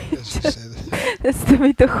 as you say that. That's the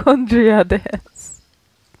mitochondria dance.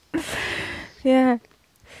 Yeah.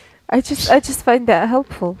 I just find that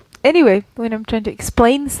helpful. Anyway, when I'm trying to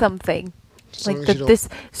explain something, As like long as that you don't this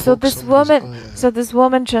so poke this somebody's woman eye out. so this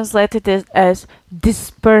woman translated it as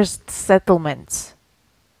dispersed settlements,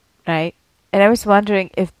 right? And I was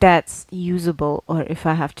wondering if that's usable or if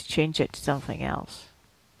I have to change it to something else.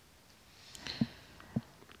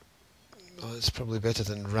 Oh, it's probably better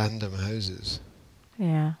than random houses.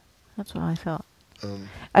 Yeah, that's what I thought. Um,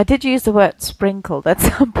 I did use the word sprinkled at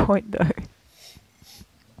some point though.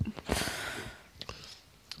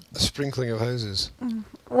 a sprinkling of houses.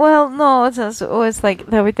 Well, no, it's always like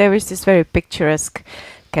there was this very picturesque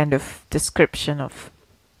kind of description of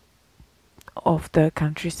the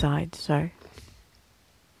countryside. So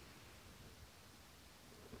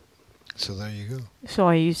there you go. So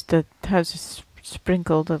I used the houses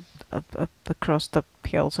sprinkled up across the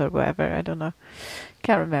hills or wherever. I don't know.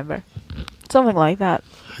 Can't remember. Something like that.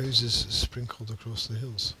 Houses sprinkled across the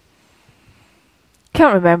hills.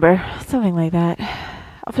 can't remember. Something like that.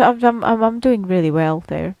 I'm doing really well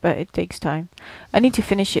there, but it takes time. I need to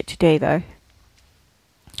finish it today though,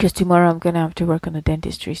 because tomorrow I'm gonna have to work on the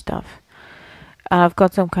dentistry stuff. And I've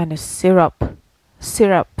got some kind of syrup,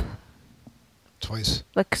 Twice.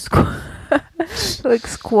 like like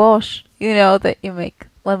squash, that you make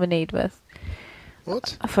lemonade with.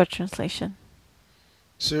 What? For translation.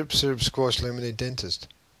 Syrup, squash, lemonade, dentist.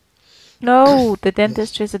 No, the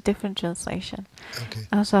dentistry is a different translation. Okay.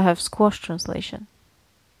 I also have squash translation.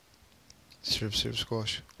 Syrup,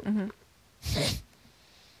 squash. Hmm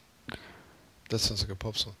That sounds like a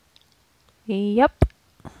pop song. Yep.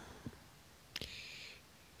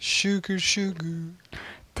 Sugar.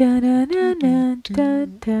 Da da da da da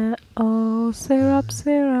da. Oh, syrup.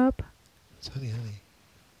 It's honey.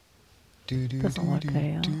 Doesn't work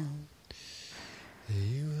very well. Yeah,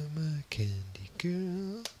 you are my candy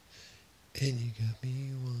girl, and you got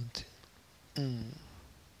me wanting.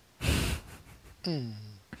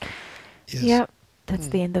 Yes. Yep. That's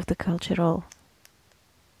the end of the cultural.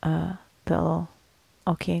 The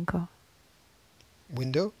okienko.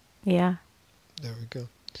 Window. Yeah. There we go.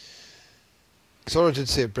 Sora did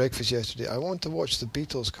say at breakfast yesterday, I want to watch the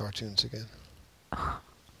Beatles cartoons again.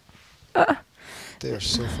 They are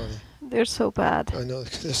so funny. They're so bad. I know,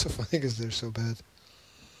 they're so funny because they're so bad.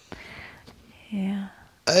 Yeah.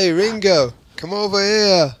 Hey, Ringo, come over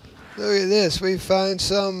here. Look at this. We found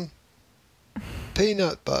some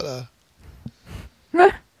peanut butter.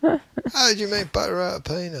 How did you make butter out of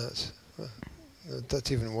peanuts? Well,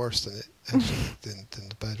 that's even worse than it actually than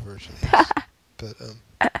the bad version is. But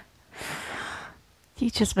You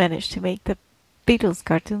just managed to make the Beatles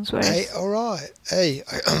cartoons worse. hey, all right. Hey,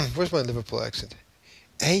 where's my Liverpool accent?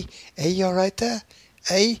 Hey, you all right there?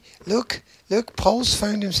 Hey, look, Paul's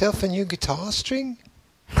found himself a new guitar string.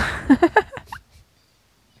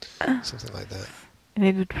 Something like that. And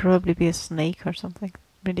it would probably be a snake or something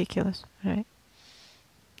ridiculous, right?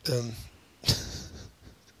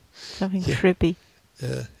 Something Yeah. trippy.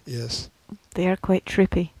 Yes. They are quite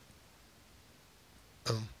trippy.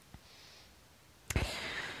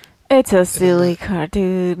 It's a silly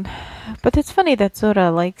cartoon. But it's funny that Zora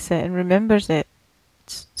likes it and remembers it.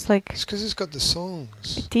 It's like It's because it's got the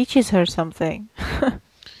songs. it teaches her something.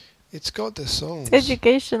 It's got the songs. It's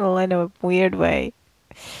educational in a weird way.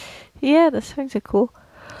 Yeah, the songs are cool.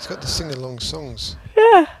 It's got the sing-along songs.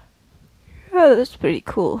 Yeah. Oh, that's pretty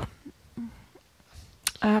cool.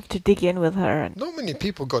 I have to dig in with her. And Not many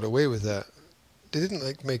people got away with that. They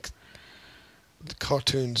didn't make the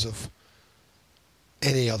cartoons of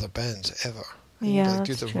any other bands ever. Yeah, do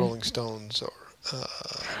that's the true. Rolling Stones or.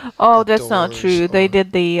 Oh, The that's not Doors true. They or-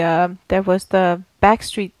 did the. There was the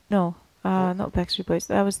Backstreet. No, not Backstreet Boys.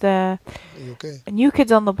 That was the Are you okay? New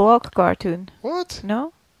Kids on the Block cartoon. What?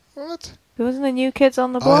 No, What? it wasn't the New Kids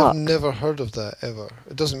on the I Block. have never heard of that ever.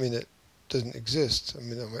 It doesn't mean it doesn't exist. I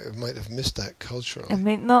mean, I might have missed that culturally. I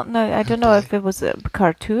mean, no. I don't know Okay. if it was a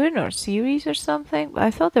cartoon or series or something. But I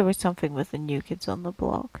thought there was something with the New Kids on the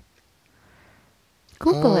Block.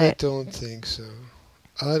 Google I it. don't think so.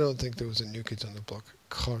 I don't think there was a New Kids on the Block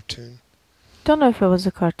cartoon. Don't know if it was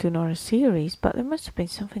a cartoon or a series, but there must have been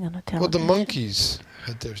something on the Well, television. the Monkees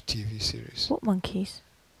had their TV series. What monkeys?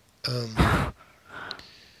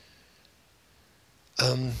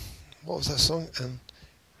 What was that song?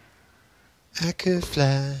 I could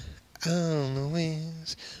fly on the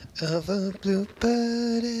wings of a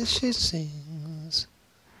bluebird as she sings.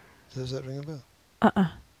 Does that ring a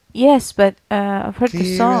bell? Yes, but I've heard the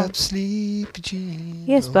Clear song. up, sleepy Jean.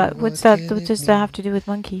 Yes, Oh, but what's that? can What it does that have mean to do with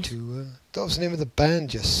monkeys? that was the name of the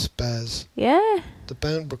band, you spaz. Yeah, The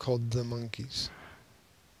band were called The Monkees.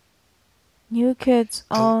 New Kids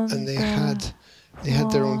on And they the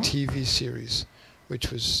had their own Block. TV series,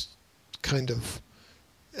 which was kind of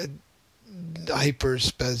hyper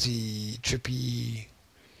spazzy, trippy,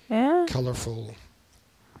 Yeah. colourful,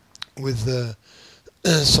 with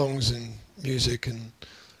songs and music and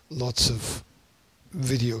lots of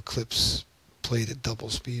video clips played at double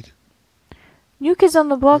speed. New Kids on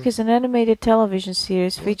the Block Mm. is an animated television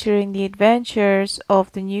series What? featuring the adventures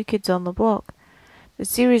of the New Kids on the Block. The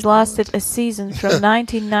series lasted a season from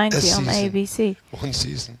 1990 A on season. ABC. One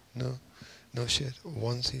season, no shit,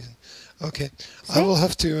 one season. Okay, I See? will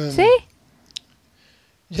have to. See?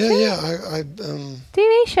 Yeah, I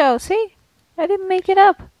TV show, see? I didn't make it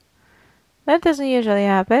up. That doesn't usually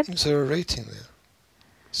happen. Is there a rating there?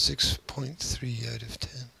 6.3 out of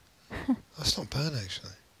 10. That's not bad,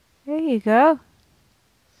 actually. There you go.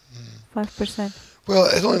 Mm. 5%. Well,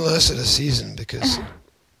 it only lasted a season because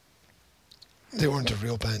they weren't a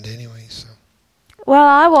real band anyway, so. Well,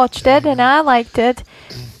 I watched it and I liked it.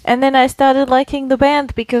 And then I started liking the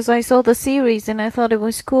band because I saw the series and I thought it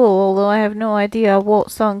was cool, although I have no idea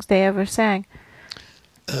what songs they ever sang.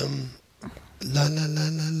 La la la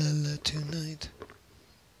la la la tonight.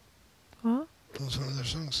 What? That was one of their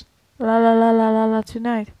songs. La la la la la la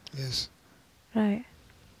tonight. Yes. Right.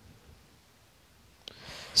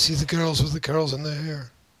 See the girls with the curls in their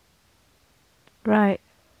hair. Right.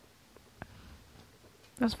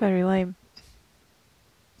 That's very lame.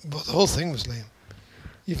 But the whole thing was lame.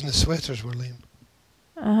 Even the sweaters were lame.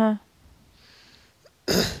 Uh-huh.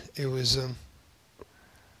 It was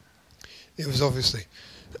obviously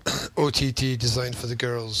OTT designed for the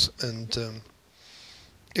girls, and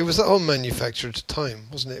it was that whole manufactured time,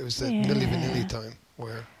 wasn't it? It was the Milli Vanilli time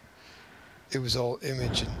where it was all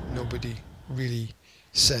image and nobody really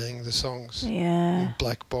sang the songs. Yeah. And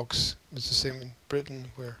Black Box was the same in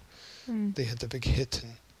Britain, where they had the big hit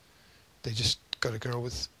and they just got a girl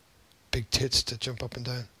with big tits to jump up and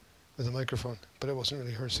down with a microphone, but it wasn't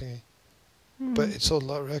really her singing. But it sold a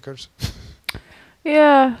lot of records.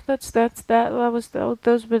 Yeah, those were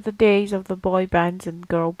the days of the boy bands and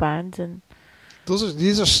girl bands, and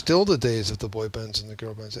These are still the days of the boy bands and the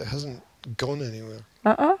girl bands. It hasn't gone anywhere.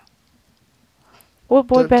 What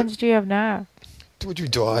boy They're- bands do you have now? What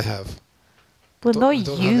do I have? Well, Don't- not I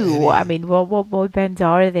don't have you. any. I mean, what boy bands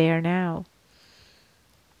are there now?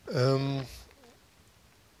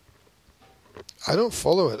 I don't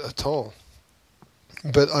follow it at all,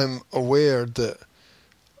 but I'm aware that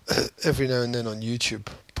every now and then on YouTube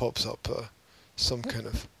pops up some kind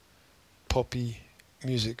of poppy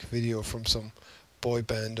music video from some boy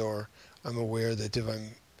band, or I'm aware that if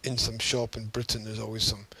I'm in some shop in Britain, there's always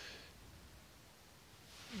some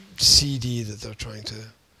CD that they're trying to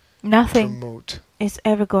Nothing promote. is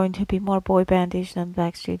ever going to be more boy bandish than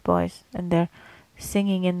Backstreet Boys and their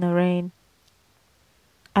singing in the rain.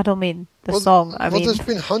 I don't mean the song. I mean, there's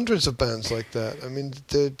been hundreds of bands like that. I mean,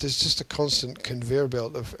 there's just a constant conveyor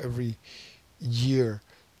belt of every year.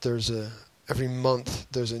 Every month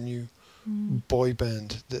there's a new boy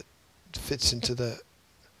band that fits into that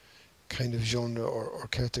kind of genre or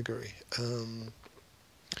category.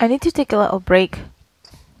 I need to take a little break.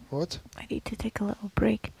 What? I need to take a little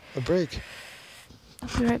break. A break? I'll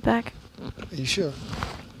be right back. Are you sure?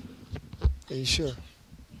 Are you sure?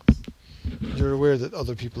 You're aware that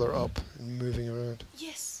other people are up and moving around?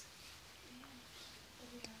 Yes.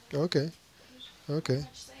 Okay. Okay.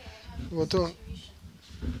 Well, don't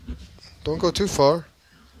go too far.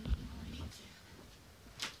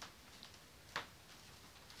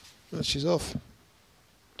 Oh, she's off.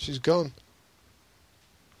 She's gone.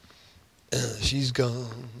 She's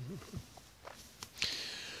gone.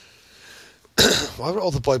 Why were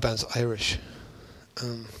all the boy bands Irish?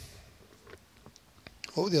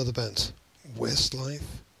 What were the other bands? Westlife?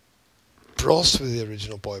 Bros were the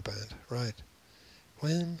original boy band, right?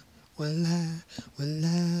 When will I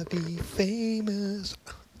be famous?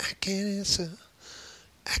 I can't answer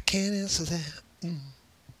that.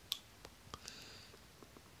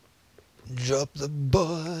 Drop the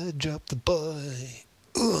boy,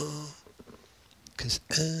 ooh, 'cause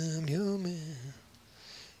I'm your man.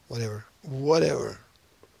 Whatever.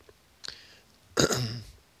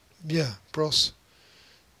 Yeah, Bros.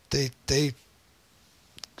 They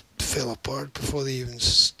fell apart before they even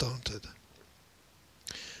started.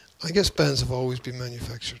 I guess bands have always been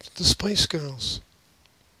manufactured. The Spice Girls.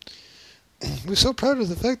 We're so proud of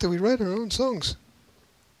the fact that we write our own songs.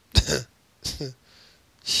 There's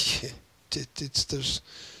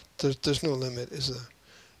no limit, is there?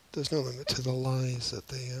 There's no limit to the lies that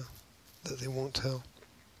they won't tell.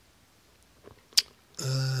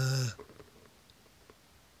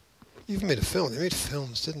 You've made a film. They made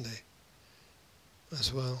films, didn't they?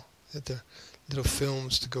 As well. They had their little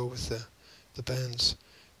films to go with the bands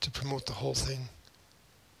to promote the whole thing.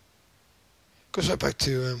 Goes right back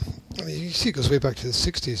to, you see, it goes way back to the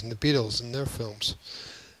 60s and the Beatles and their films.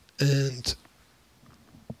 And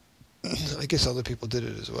I guess other people did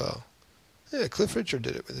it as well. Yeah, Cliff Richard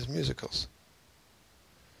did it with his musicals.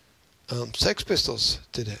 Sex Pistols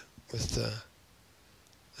did it with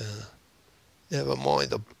never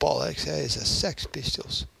mind the bollocks, it's the Sex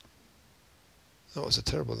Pistols. That was a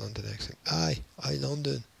terrible London accent. Aye,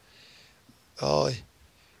 London. Aye,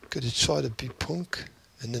 could have tried to be punk,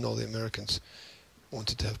 and then all the Americans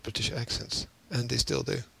wanted to have British accents, and they still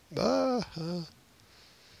do.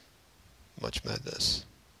 Much madness.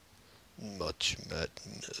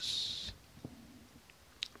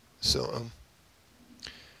 So,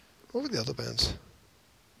 what were the other bands?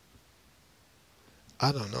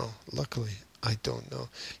 I don't know. Luckily, I don't know.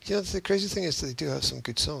 You know, the crazy thing is that they do have some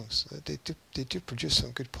good songs. They do produce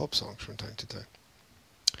some good pop songs from time to time.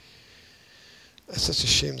 It's such a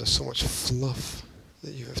shame there's so much fluff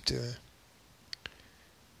that you have to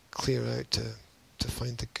clear out to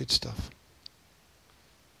find the good stuff.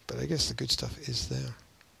 But I guess the good stuff is there.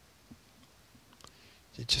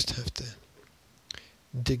 You just have to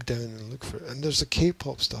dig down and look for it. And there's the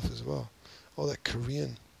K-pop stuff as well. All that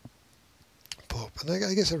Korean pop. And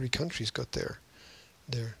I guess every country's got their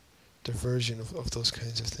version of those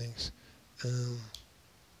kinds of things. And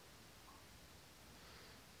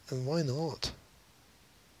why not?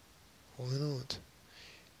 Why not?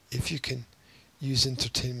 If you can use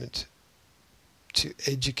entertainment to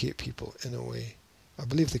educate people in a way, I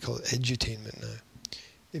believe they call it edutainment now.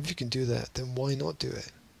 If you can do that, then why not do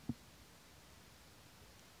it?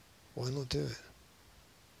 Why not do it?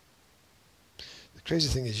 The crazy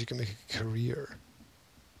thing is you can make a career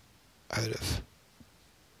out of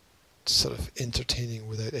sort of entertaining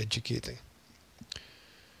without educating,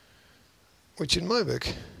 which in my book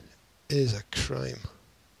is a crime.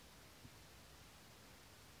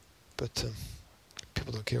 But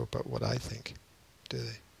people don't care about what I think, do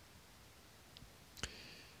they?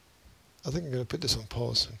 I think I'm going to put this on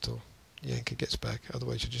pause until Yanka gets back,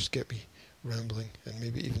 otherwise you'll just get me rambling and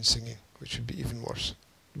maybe even singing, which would be even worse.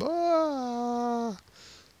 I'll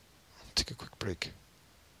take a quick break.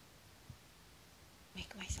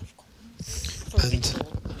 Make myself cold.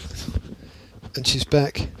 And she's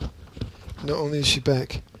back. Not only is she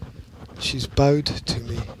back, she's bowed to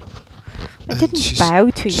me. I didn't bow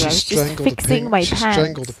to you, I was just fixing my She pants.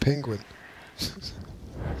 strangled a penguin.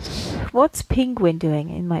 What's penguin doing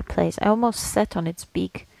in my place? I almost sat on its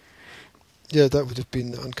beak. Yeah, that would have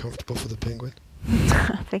been uncomfortable for the penguin.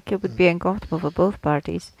 I think it would be uncomfortable for both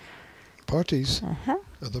parties. Parties? Uh-huh.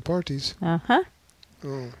 Other parties? Uh-huh.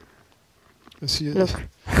 Oh. I see it. Look.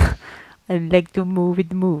 I like to move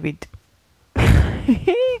it.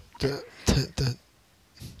 That.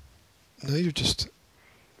 Now you're just...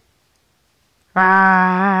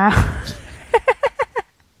 Ah.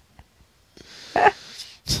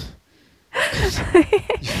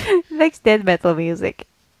 Likes death metal music.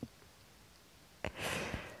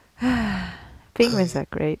 Penguins are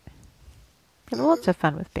great. I have lots of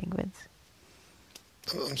fun with penguins.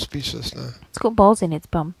 I'm speechless now. It's got balls in its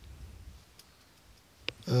bum.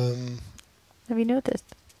 Have Have you noticed?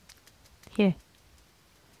 Here.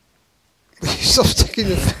 Stop sticking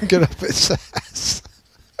your finger up its ass.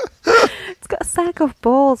 It's got a sack of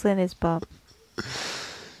balls in its bum.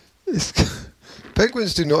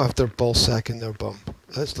 Penguins do not have their ball sack in their bum.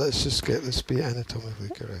 Let's be anatomically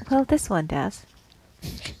correct. Well, this one does.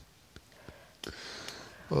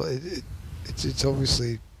 Well, it's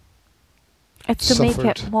obviously It's to make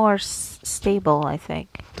it suffered. more stable, I think.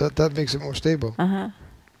 that makes it more stable. Uh-huh.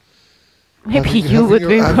 Maybe Having- you would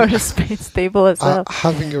having be your- more having- stable as well.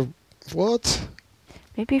 Having your what?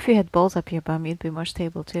 Maybe if you had balls up your bum, you'd be more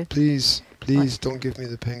stable too. Please, don't give me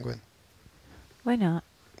the penguin, Why not?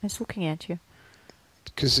 It's looking at you.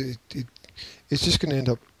 because it's just going to end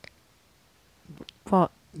up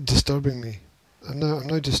What? disturbing me. I'm now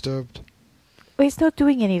disturbed. Well, it's not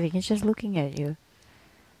doing anything. It's just looking at you.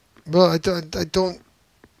 Well, I don't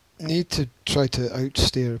need to try to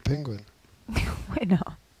outstare a penguin. Why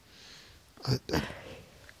not?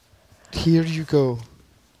 Here you go.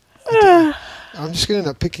 I'm just going to end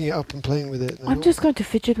up picking it up and playing with it. I'm just going to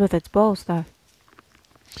fidget with its balls, though.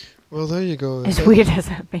 Well, there you go. As weird as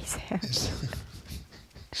that may sound.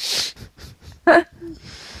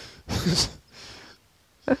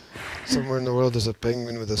 Somewhere in the world there's a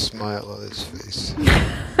penguin with a smile on its face.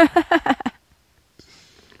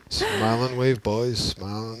 Smile and wave, boys.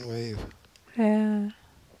 Smile and wave. Yeah.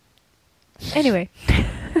 Anyway.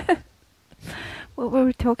 What were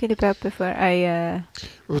we talking about before I...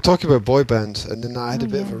 We were talking about boy bands, and then I had Oh, a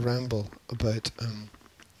bit of yeah. a ramble about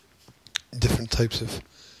different types of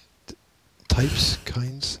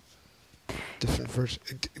kinds, different versions.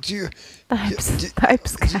 Do you?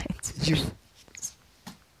 Types, kinds. You?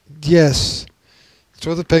 Yes.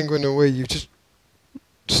 Throw the penguin away. You've just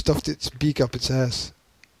stuffed its beak up its ass,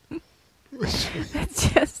 It's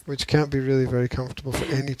just... which can't be really very comfortable for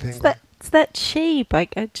any penguin. It's that shape. I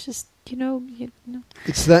just... You know...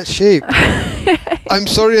 It's that shape. I'm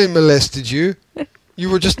sorry I molested you. You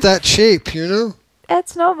were just that shape, you know?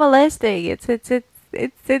 That's not molesting. It's a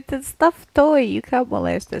stuffed toy. You can't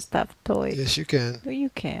molest a stuffed toy. Yes, you can. No, you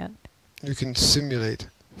can't. You can simulate.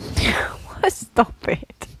 Stop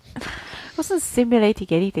it. I wasn't simulating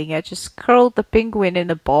anything. I just curled the penguin in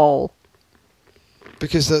a ball.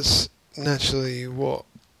 Because that's naturally what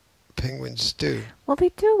penguins do. Well, they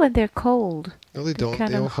do when they're cold. No, they don't.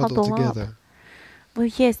 kind They of all huddle huddle up. together. Well,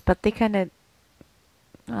 yes, but they kind of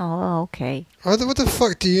Oh, okay. What the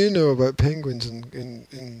fuck do you know about penguins and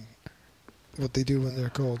in what they do when they're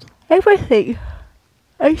cold? Everything.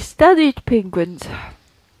 I studied penguins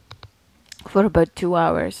for about 2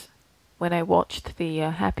 hours when I watched the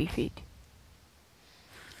Happy Feet.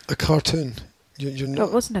 A cartoon. You're No, not.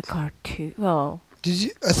 it wasn't a cartoon. Well, Did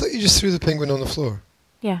you? I thought you just threw the penguin on the floor.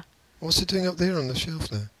 yeah. What's it doing up there on the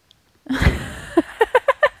shelf now?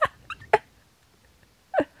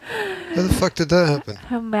 How the fuck did that happen?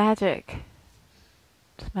 How magic.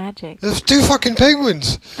 It's magic. There's two fucking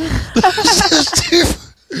penguins. There's two.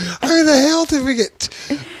 How the hell did we get?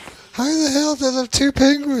 How the hell did there have two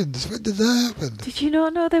penguins? When did that happen? Did you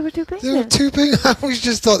not know there were two penguins? There were two penguins. I always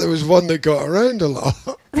just thought there was one that got around a lot.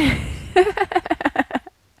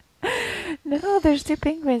 No, there's two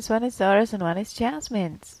penguins. One is Zora's and one is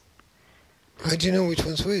Jasmine's. How do you know which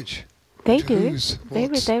one's which? They Which do. whose? They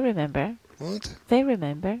What's- remember. What? They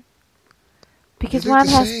remember. Because look one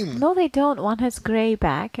the has same. no, they don't. One has grey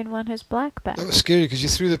back and one has black back. That was scary because you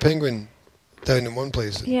threw the penguin down in one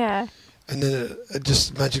place, Yeah. and then it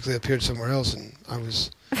just magically appeared somewhere else, and I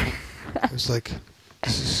was like,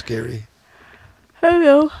 this is scary.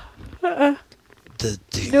 Hello. The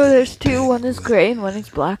No, there's two. One is grey and one is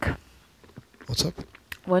black. What's up?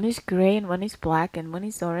 One is grey and one is black, and one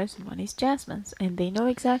is Zora's and one is Jasmine's, and they know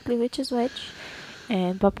exactly which is which.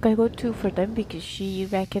 And Babka got two for them because she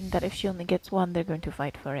reckoned that if she only gets one, they're going to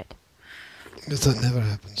fight for it. That never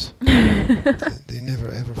happens. They never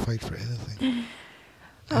ever fight for anything.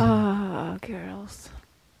 Ah, girls.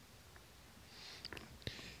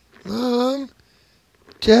 Mom,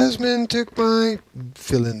 Jasmine took my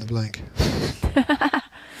fill in the blank.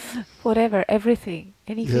 Whatever, everything,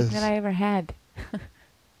 anything Yes. that I ever had.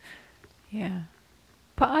 Yeah.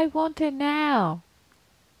 But I want it now.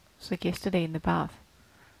 It's like yesterday in the bath.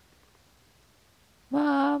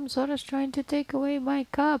 Mom, Zora's trying to take away my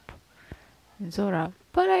cup. And Zora,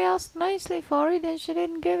 but I asked nicely for it and she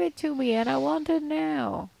didn't give it to me and I want it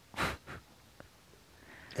now.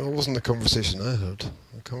 Well, it wasn't the conversation I heard.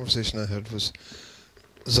 The conversation I heard was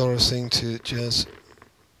Zora saying to Jazz,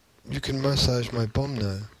 "You can massage my bum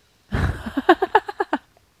now."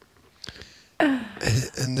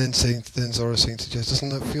 And then Zora saying to Jazz, "Doesn't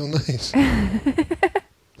that feel nice?"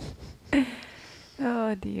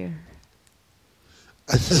 Oh dear.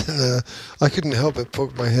 And then I couldn't help but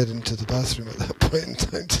poke my head into the bathroom at that point in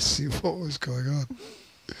time to see what was going on.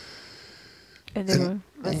 And they And-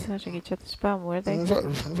 were massaging each other's bum, were they? Right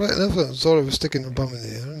enough, Zora was sticking her bum in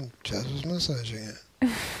the air and Jazz was massaging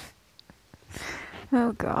it.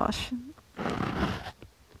 Oh gosh.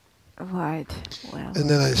 Right. Well. And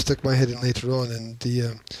then I stuck my head in later on, and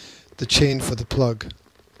the chain for the plug.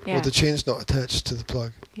 Yeah. Well, the chain's not attached to the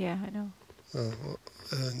plug. Yeah, I know.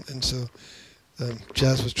 And so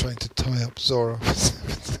Jazz was trying to tie up Zora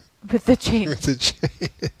With the chain. with the chain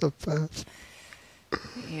in the bath.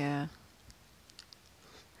 Yeah.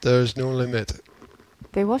 There's no limit.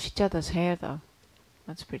 They wash each other's hair though.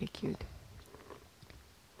 That's pretty cute.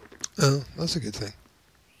 Oh, that's a good thing.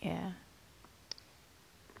 Yeah.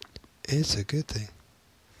 It's a good thing.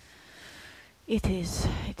 It is.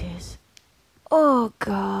 It is. Oh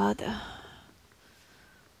God.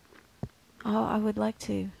 Oh, I would like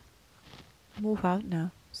to move out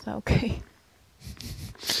now. Is that okay?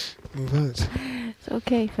 Move out. It's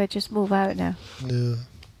okay if I just move out now. No,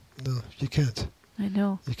 you can't. I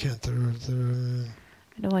know. You can't. There are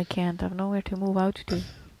I know I can't. I've nowhere to move out to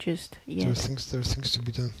just there are yet. things to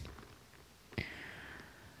be done.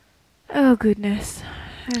 Oh goodness.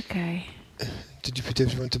 Okay. Did you put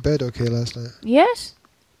everyone to bed okay last night? Yes?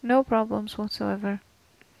 No problems whatsoever.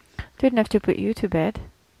 Didn't have to put you to bed.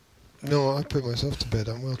 No, I put myself to bed.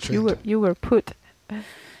 I'm well trained. You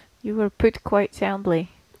were put quite soundly.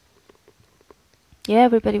 Yeah,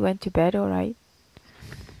 everybody went to bed all right.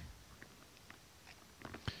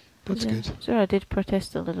 That's Yeah. good. Zora did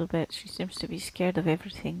protest a little bit. She seems to be scared of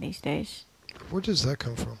everything these days. Where does that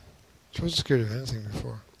come from? She wasn't scared of anything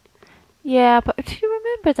before. Yeah, but do you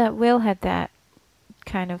remember that Will had that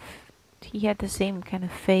kind of... He had the same kind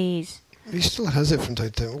of phase. He still has it from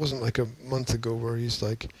time to time. It wasn't like a month ago where he's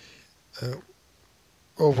like,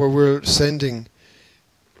 where we're sending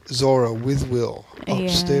Zora with Will Yeah.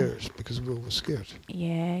 upstairs because Will was scared.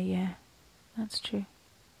 Yeah. That's true.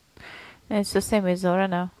 And it's the same with Zora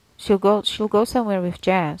now. She'll go somewhere with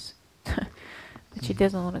Jazz. But she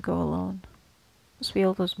doesn't want to go alone. Must be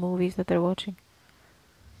all those movies that they're watching.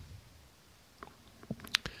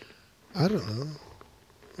 I don't know.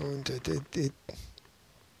 And it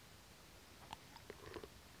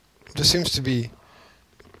there seems to be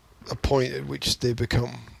a point at which they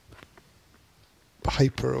become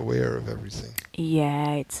hyper aware of everything.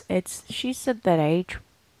 Yeah, it's she's at that age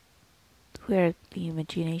where the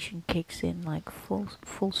imagination kicks in like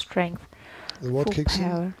full strength, The what full kicks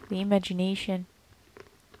power. The imagination.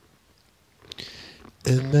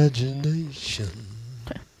 in? Imagination.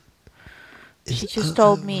 She is just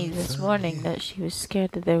told me unfounded. this morning that she was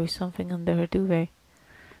scared that there was something under her duvet.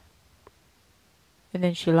 And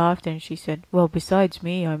then she laughed and she said, "Well, besides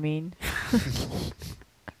me, I mean."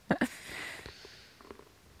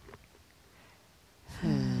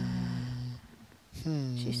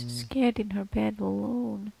 She's scared in her bed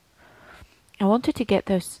alone. I wanted to get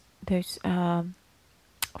those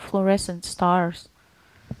fluorescent stars,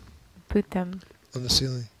 put them On the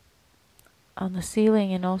ceiling. on the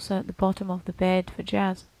ceiling and also at the bottom of the bed for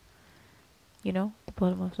Jazz. You know, the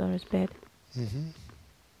bottom of Zora's bed. Mm-hmm.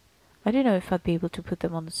 I don't know if I'd be able to put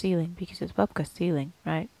them on the ceiling because it's Babka's ceiling,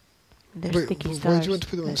 right? And they're sticky Why stars. do you want to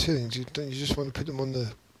put them on the but- ceiling? Don't you just want to put them on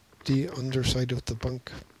the underside of the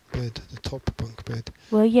bunk bed, the top bunk bed?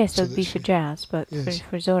 Well, yes, so that would that be for she- Jazz, but Yes.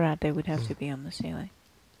 for Zora they would have Oh. to be on the ceiling.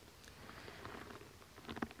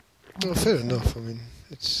 Well, fair enough. I mean,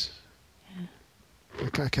 it's. Yeah.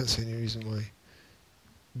 I can't see any reason why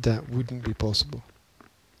that wouldn't be possible.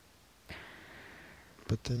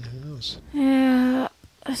 But then who knows? Yeah,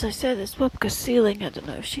 as I said, it's Babka's ceiling. I don't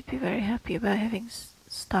know if she'd be very happy about having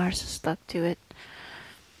stars stuck to it.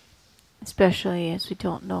 Especially as we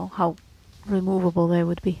don't know how removable they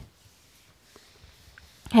would be.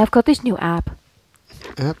 I've got this new app.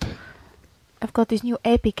 App? I've got this new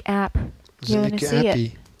Epic app. Does You it wanna make you see it?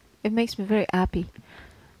 happy? It makes me very happy.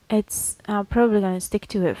 I'm probably gonna stick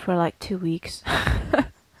to it for like 2 weeks.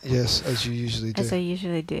 Yes, as you usually do. As I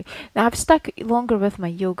usually do. Now I've stuck longer with my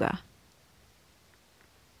yoga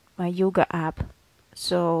app,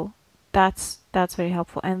 so that's very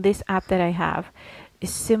helpful. And this app that I have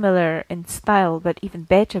is similar in style, but even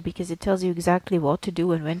better because it tells you exactly what to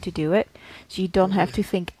do and when to do it, so you don't have to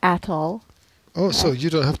think at all. Oh, so you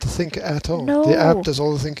don't have to think at all. No. The app does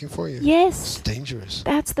all the thinking for you. It's Yes, dangerous.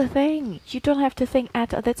 that's the thing. You don't have to think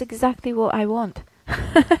at all. That's exactly what I want.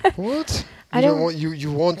 What? I You don't don't- want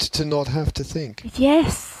you want to not have to think.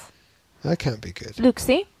 Yes. That can't be good. Look,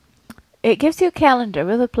 see? It gives you a calendar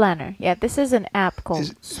with a planner. Yeah, this is an app called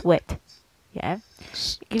Is- Sweat. Yeah.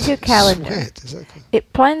 S- Gives you a calendar. Sweat, is that cool?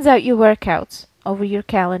 It plans out your workouts over your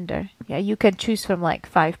calendar. Yeah, you can choose from like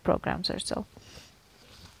 5 programs or so.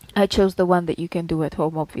 I chose the one that you can do at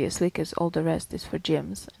home, obviously, because all the rest is for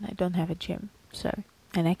gyms, and I don't have a gym, so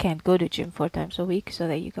and I can't go to gym 4 times a week. So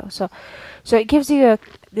there you go. So it gives you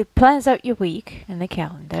it plans out your week in the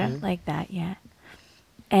calendar Okay. like that. Yeah,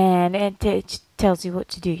 and it tells you what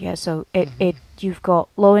to do. Yeah, so it you've got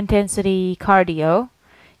low intensity cardio.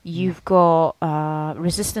 You've got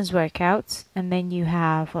resistance workouts, and then you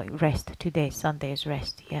have like rest. Today, Sunday is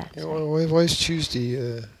rest. Yeah. Yeah, so- why is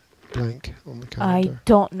Tuesday blank on the I calendar?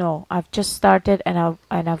 don't know. I've just started, and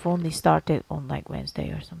I've only started on like Wednesday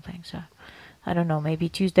or something. So I don't know. Maybe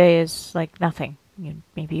Tuesday is like nothing.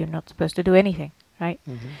 Maybe you're not supposed to do anything, right?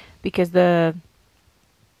 Mhm. Because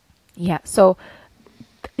so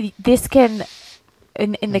this can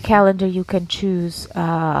in the calendar you can choose.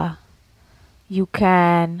 You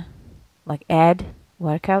can like add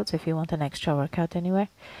workouts if you want an extra workout anywhere,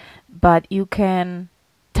 but you can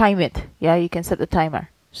time it. Yeah, you can set the timer,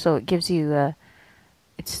 so it gives you.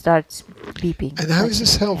 It starts beeping. And how like- is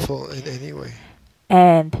this helpful in any way?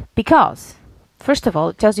 And because, first of all,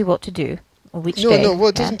 it tells you what to do on which No, day. no. Well,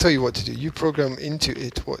 it yeah? doesn't tell you what to do. You program into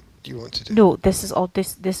it what you want to do. No, this is all.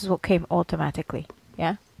 This is what came automatically.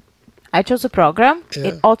 Yeah, I chose a program. Yeah.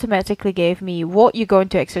 It automatically gave me what you're going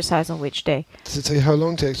to exercise on which day. Does it tell you how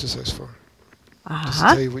long to exercise for? Does it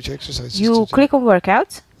Uh-huh. tell you which exercises to You do? click on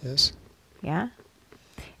workouts. Yes. Yeah.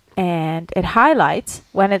 And it highlights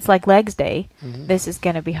when it's like legs day. Mhm. This is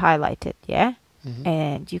gonna be highlighted. Yeah. Mhm.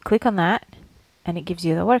 And you click on that, and it gives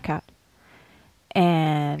you the workout.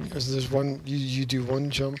 And Because there's one, you do one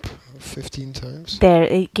jump 15 times. there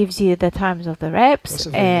it gives you the times of the reps, That's a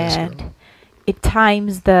very nice and girl. it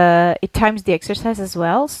times the exercise as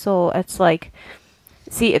well. So it's like,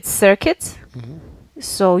 see, it's circuits. Mhm.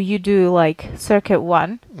 So you do like circuit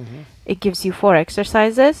 1. Mhm. It gives you 4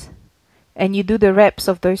 exercises, and you do the reps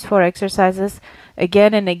of those 4 exercises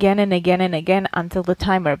again and again and again and again until the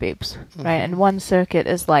timer beeps, right? Mhm. And one circuit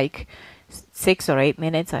is like 6 or 8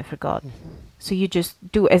 minutes, I forgot. Mhm. So you just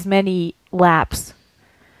do as many laps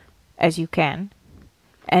as you can,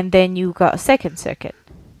 and then you got a second circuit,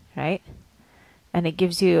 right? And it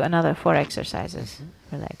gives you another 4 exercises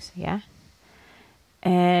for legs, yeah?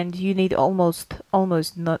 And you need almost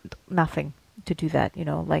nothing to do that,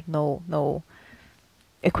 like no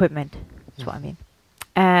equipment. That's what I mean.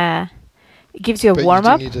 It gives you a But warm you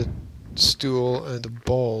up. do need a stool and a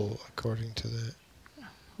ball, according to that.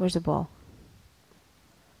 Where's the ball?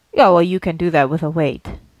 Yeah, well, you can do that with a weight,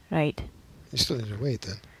 right? You still need a weight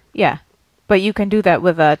then. Yeah, but you can do that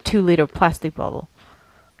with a 2-liter plastic bottle.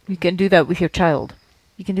 You can do that with your child.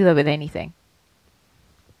 You can do that with anything.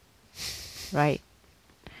 Right.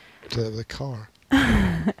 Do that with a car.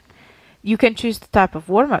 You can choose the type of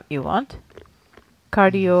warm-up you want.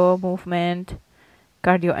 Cardio, movement,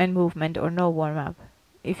 cardio and movement, or no warm-up.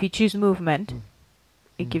 If you choose movement,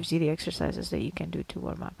 it gives you the exercises that you can do to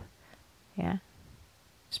warm up. Yeah.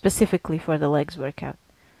 Specifically for the legs workout.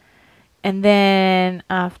 And then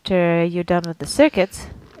after you're done with the circuits,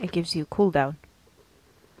 it gives you cool down.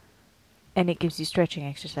 And it gives you stretching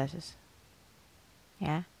exercises.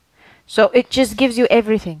 Yeah. So it just gives you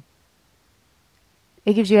everything.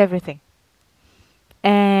 It gives you everything.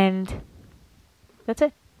 And that's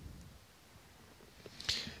it.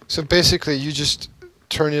 So basically, you just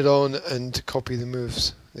turn it on and copy the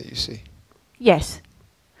moves that you see. Yes.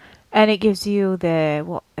 And it gives you the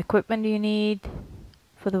what equipment you need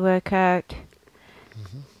for the workout.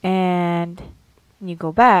 And when you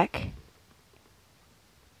go back,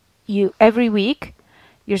 every week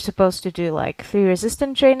you're supposed to do like 3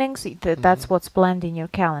 resistance trainings. That's what's planned in your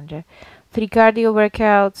calendar. 3 cardio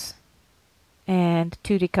workouts and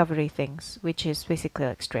 2 recovery things, which is basically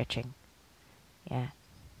like stretching. Yeah.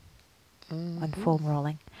 And foam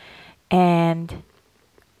rolling. And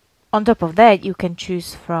on top of that, you can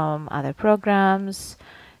choose from other programs.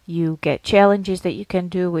 You get challenges that you can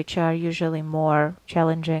do, which are usually more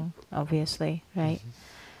challenging, obviously, right?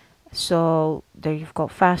 So there you've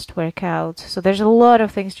got fast workouts. So there's a lot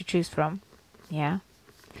of things to choose from. Yeah.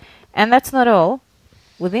 And that's not all.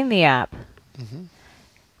 Within the app,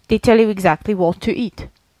 they tell you exactly what to eat.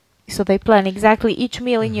 So they plan exactly each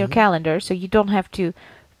meal in your calendar, so you don't have to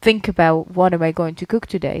think about what am I going to cook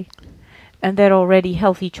today. And they're already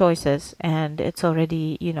healthy choices, and it's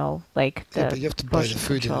already, like the But you have to buy the portion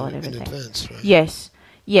food control in and everything. advance, right?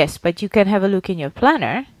 Yes, but you can have a look in your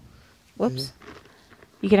planner. Whoops.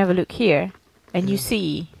 You can have a look here, and you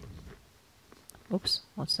see. Oops,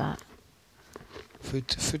 what's that?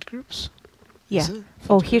 Food groups? Yeah. Is it?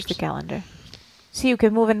 Oh, Food here's the groups? calendar. So you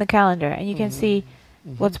can move in the calendar, and you can see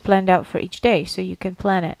what's planned out for each day, so you can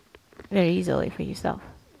plan it very easily for yourself.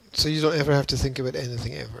 So you don't ever have to think about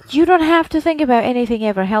anything ever. You don't have to think about anything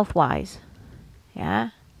ever health-wise. Yeah.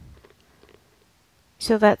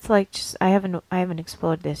 So that's like just I haven't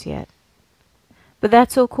explored this yet. But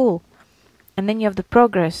that's so cool. And then you have the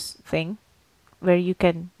progress thing where you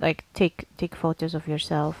can like take photos of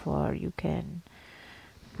yourself, or you can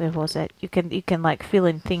where was it? You can like fill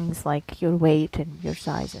in things like your weight and your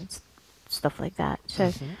size and stuff like that.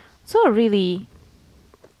 So it's all really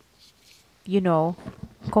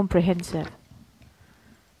comprehensive.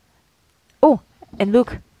 Oh, and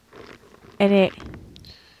look, and it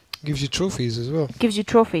Gives you trophies as well. gives you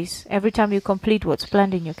trophies every time you complete what's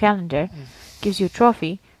planned in your calendar. Gives you a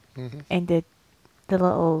trophy, and the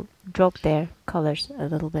little drop there colors a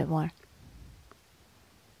little bit more.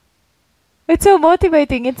 It's so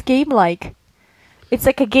motivating. It's game-like. It's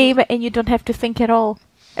like a game, and you don't have to think at all.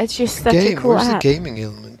 It's just such a cool Where's app. the gaming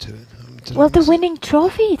element to it? Did I Well, the miss it? winning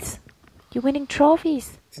trophies. You're winning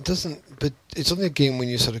trophies. It doesn't, but it's only a game when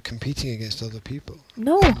you're sort of competing against other people.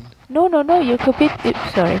 No. You're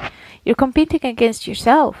You're competing against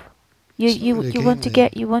yourself. It's not really a You want to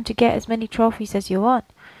game get as many trophies as you want.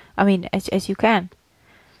 I mean, as you can.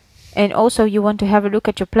 And also, you want to have a look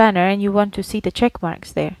at your planner, and you want to see the check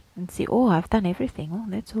marks there and see, oh, I've done everything. Oh,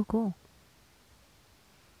 that's so cool.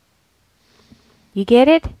 You get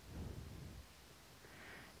it?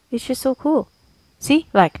 It's just so cool. See,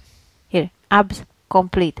 like here, abs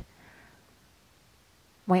complete.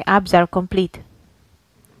 My abs are complete.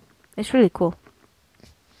 It's really cool.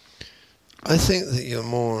 I think that you're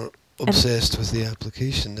more obsessed with the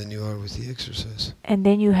application than you are with the exercise. And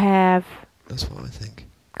then you have That's what I think.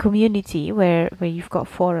 community where you've got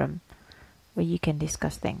forum where you can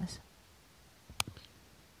discuss things.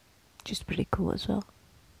 Which is pretty cool as well.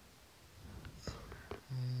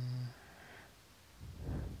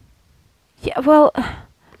 Yeah, well,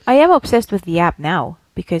 I am obsessed with the app now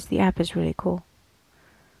because the app is really cool.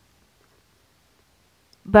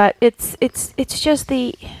 But it's just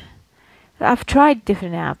I've tried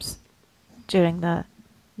different apps during the,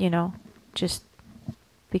 just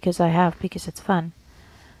because it's fun.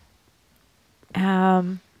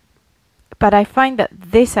 But I find that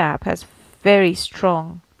this app has very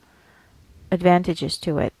strong advantages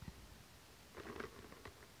to it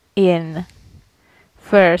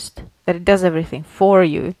first, that it does everything for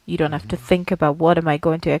you. You don't have to think about what am I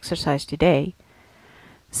going to exercise today.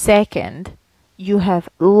 Second, you have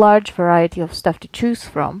large variety of stuff to choose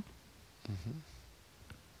from. Mm-hmm.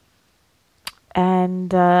 And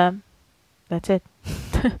that's it.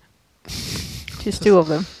 Just two of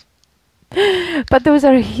them. But those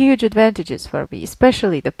are huge advantages for me,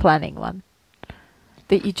 especially the planning one.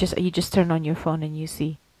 That you just turn on your phone and you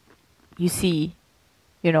see,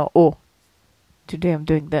 oh, today I'm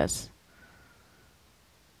doing this.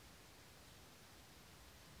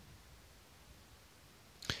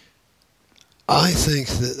 I think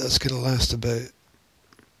that that's going to last about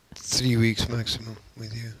 3 weeks maximum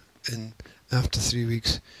with you, and after 3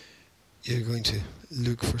 weeks you're going to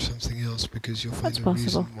look for something else because you'll find That's a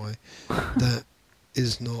possible. reason why that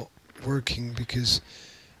is not working, because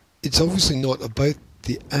it's obviously not about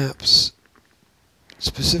the apps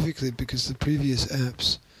specifically, because the previous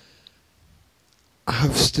apps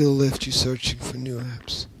have still left you searching for new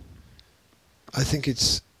apps. I think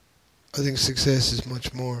success is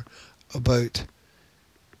much more about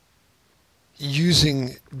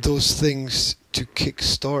using those things to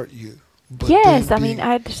kickstart you. But Yes, then I mean, being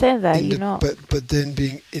I understand that, But then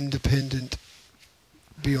being independent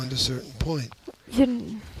beyond a certain point.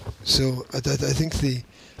 So I think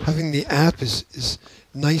having the app is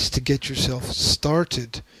nice to get yourself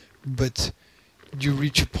started, but you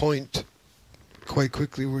reach a point quite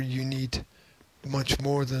quickly where you need much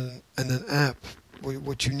more than an app.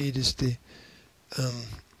 What you need is the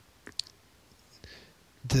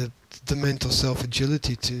mental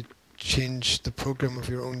self-agility to change the program of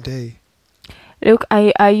your own day. Look,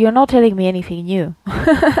 you're not telling me anything new.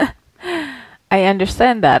 I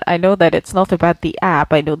understand that. I know that it's not about the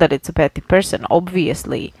app. I know that it's about the person,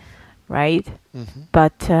 obviously, right? Mm-hmm.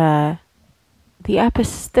 But the app is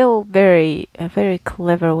still a very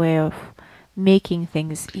clever way of making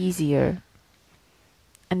things easier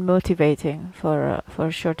and motivating for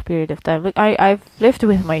a short period of time. Look, I've lived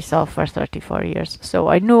with myself for 34 years, so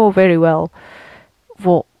I know very well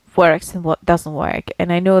what works and what doesn't work,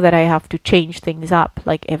 and I know that I have to change things up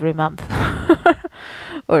like every month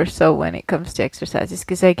or so when it comes to exercises,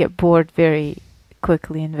 because I get bored very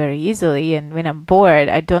quickly and very easily, and when I'm bored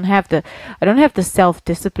I don't have the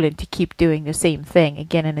self-discipline to keep doing the same thing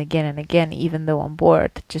again and again and again, even though I'm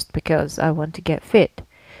bored, just because I want to get fit.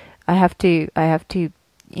 I have to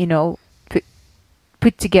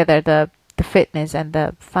put together the fitness and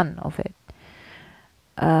the fun of it.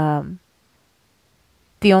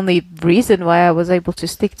 The only reason why I was able to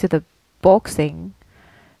stick to the boxing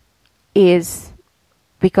is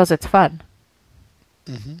because it's fun,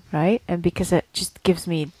 Mm-hmm. right? And because it just gives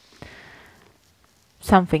me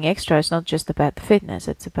something extra. It's not just about the fitness,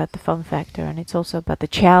 it's about the fun factor, and it's also about the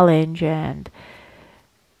challenge and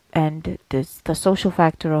the social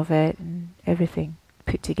factor of it and everything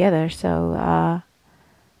put together. So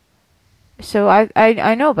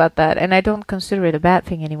I know about that, and I don't consider it a bad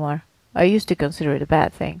thing anymore. I used to consider it a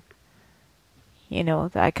bad thing.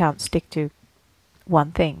 That I can't stick to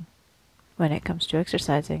one thing when it comes to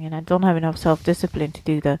exercising, and I don't have enough self-discipline to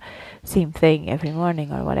do the same thing every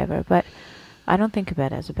morning or whatever. But I don't think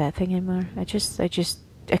about it as a bad thing anymore. I just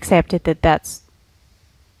accepted that that's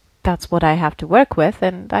what I have to work with,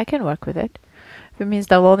 and I can work with it. If it means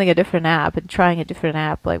downloading a different app and trying a different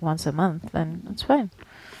app like once a month, then that's fine.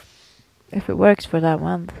 If it works for that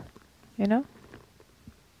month,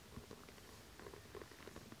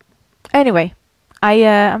 Anyway,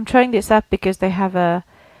 I'm trying this app because they have a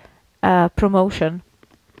promotion,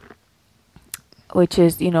 which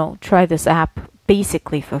is, try this app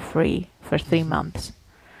basically for free for 3 months.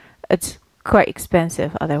 It's quite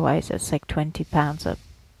expensive, otherwise it's like £20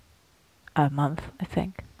 a month, I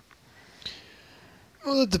think.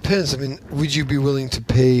 Well, it depends. I mean, would you be willing to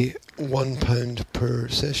pay £1 per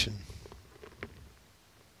session?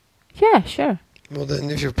 Yeah, sure. Well, then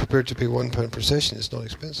if you're prepared to pay £1 per session, it's not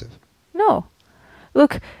expensive. No.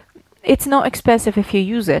 Look, it's not expensive if you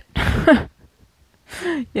use it.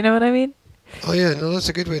 You know what I mean? Oh yeah, no, that's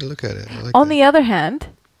a good way to look at it. I like On that. the other hand,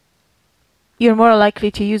 you're more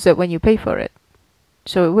likely to use it when you pay for it.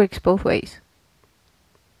 So it works both ways.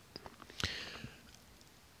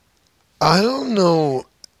 I don't know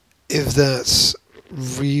if that's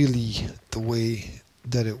really the way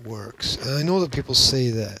that it works. And I know that people say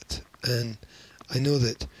that, and I know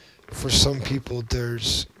that for some people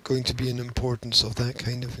there's going to be an importance of that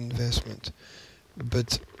kind of investment,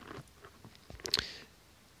 but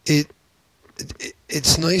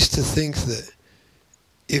it's nice to think that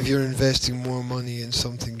if you're investing more money in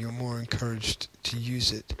something, you're more encouraged to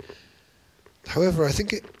use it. However, I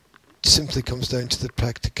think it simply comes down to the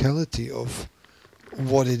practicality of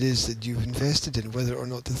what it is that you've invested in, whether or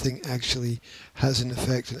not the thing actually has an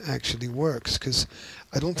effect and actually works. Because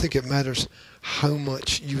I don't think it matters how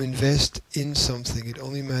much you invest in something. It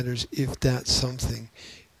only matters if that something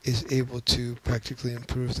is able to practically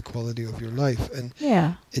improve the quality of your life. And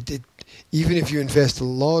Yeah. it even if you invest a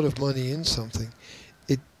lot of money in something,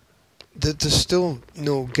 there's still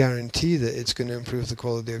no guarantee that it's going to improve the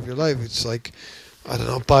quality of your life. It's like, I don't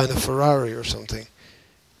know, buying a Ferrari or something.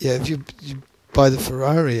 Yeah, if you buy the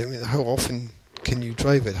Ferrari, I mean, how often can you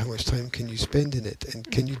drive it? How much time can you spend in it?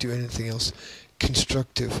 And can you do anything else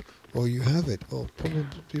constructive while you have it? Well,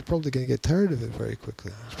 you're probably going to get tired of it very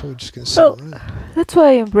quickly. It's probably just going to sit around. That's why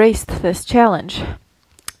I embraced this challenge,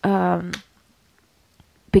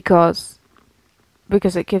 because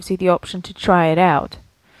it gives you the option to try it out,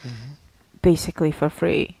 basically for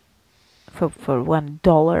free, for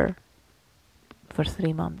 $1 for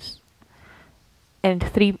 3 months. And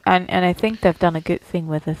I think they've done a good thing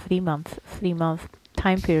with a 3 month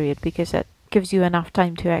time period, because that gives you enough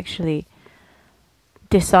time to actually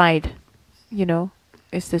decide,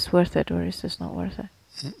 is this worth it or is this not worth it?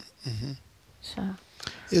 Mm-hmm. So.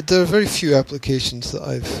 Yeah, there are very few applications that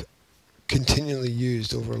I've continually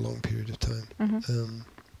used over a long period of time. Mm-hmm.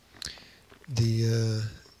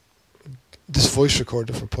 This voice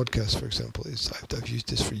recorder for podcasts, for example, I've used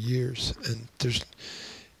this for years, and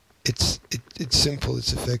it's simple,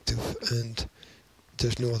 it's effective, and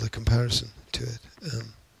there's no other comparison to it,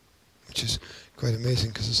 which is quite amazing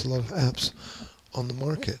because there's a lot of apps on the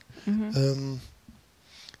market. Mm-hmm.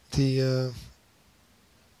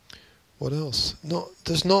 What else?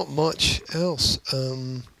 There's not much else.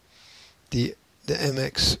 The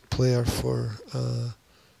MX player for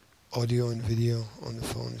audio and video on the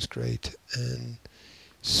phone is great, and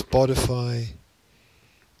Spotify.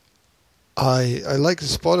 I like the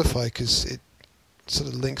Spotify because it sort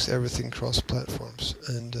of links everything cross platforms,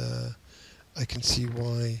 and I can see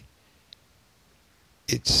why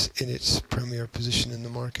it's in its premier position in the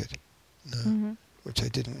market now, which I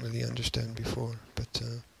didn't really understand before, but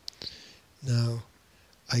now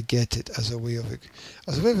I get it as a way of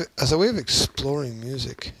exploring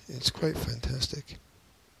music. It's quite fantastic.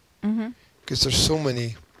 Because there's so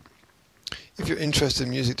many. If you're interested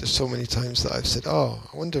in music, there's so many times that I've said, "Oh,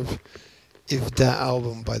 I wonder if that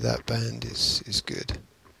album by that band is good,"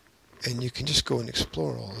 and you can just go and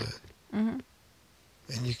explore all that, and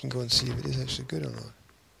you can go and see if it is actually good or not,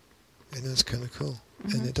 and that's kind of cool.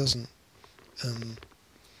 And it doesn't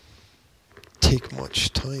take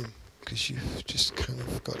much time because you've just kind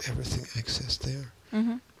of got everything accessed there.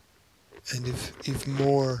 And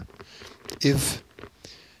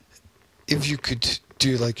if you could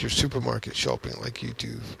do like your supermarket shopping, like you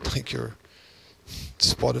do like your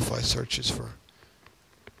Spotify searches for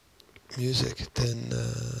music, then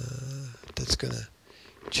that's going to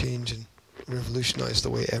change and revolutionize the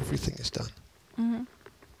way everything is done.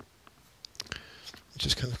 Which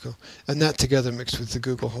is kind of cool. And that together mixed with the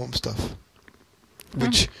Google Home stuff,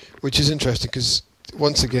 which is interesting because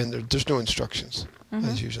once again there's no instructions,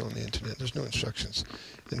 as usual on the internet. There's no instructions,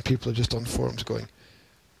 and people are just on forums going,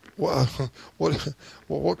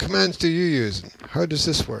 what commands do you use, and how does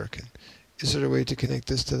this work, and is there a way to connect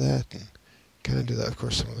this to that, and can I do that? Of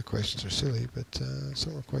course, some of the questions are silly, but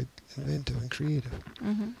some are quite inventive and creative.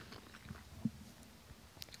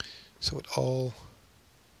 So it all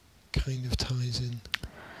kind of ties in.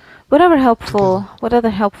 What other helpful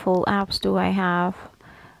apps do I have?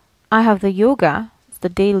 I have the yoga, it's the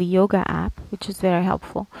daily yoga app, which is very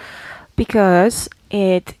helpful because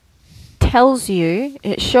it shows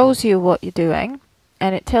you what you're doing,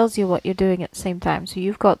 and it tells you what you're doing at the same time. So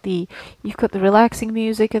you've got the relaxing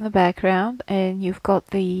music in the background, and you've got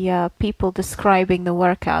the people describing the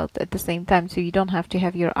workout at the same time. So you don't have to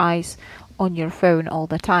have your eyes on your phone all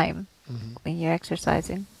the time when you're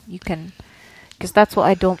exercising. You can, because that's what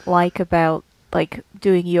I don't like about like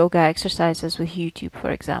doing yoga exercises with YouTube,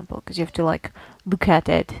 for example, because you have to like look at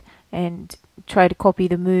it and try to copy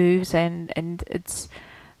the moves, and it's.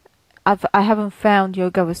 I haven't found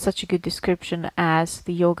yoga with such a good description as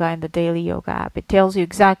the yoga in the daily yoga app. It tells you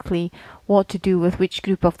exactly what to do with which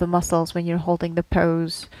group of the muscles when you're holding the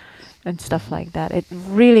pose and stuff like that. It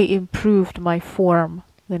really improved my form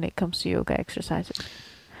when it comes to yoga exercises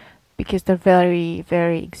because they're very,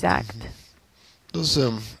 very exact. Those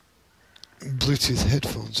Bluetooth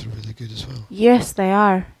headphones are really good as well. Yes, they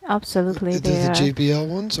are. Absolutely. They're the JBL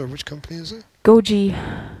ones, or which company is it? Goji.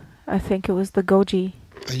 I think it was the Goji.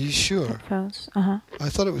 Are you sure? Headphones. I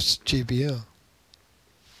thought it was JBL.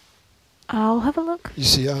 I'll have a look. You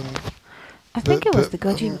see, I think it was the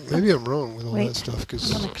Goji. Maybe I'm wrong with all that stuff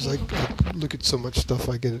because I look at so much stuff.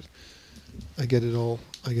 I I get it all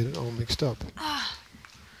mixed up.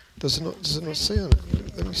 Does it not say on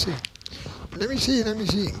it? Let me see.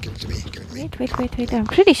 Give it to me. Wait. I'm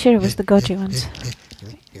pretty sure it was the Goji ones.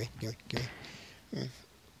 Give me.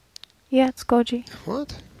 Yeah, it's Goji.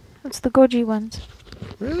 What? It's the Goji ones.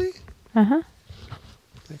 Really? Uh-huh.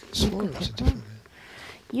 I could have sworn it was a different one.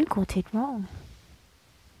 You got it wrong.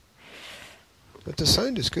 But the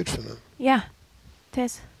sound is good from them. Yeah, it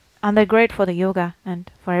is. And they're great for the yoga and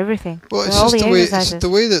for everything. Well, for it's all just the the exercises.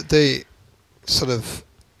 way that they sort of,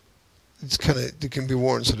 they can be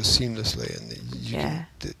worn sort of seamlessly, and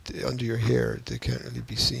under your hair they can't really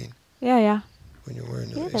be seen Yeah. when you're wearing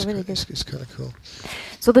them. Yeah, It's they're really it's kind of cool.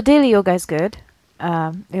 So the daily yoga is good.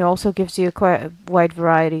 It also gives you quite a wide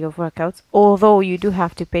variety of workouts. Although you do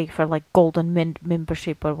have to pay for like Golden Mint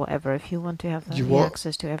membership or whatever if you want to have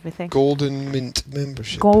access to everything. Golden Mint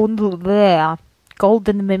membership. Golden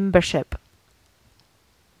membership.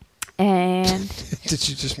 And Did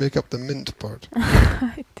you just make up the mint part?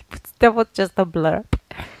 that was just a blurb.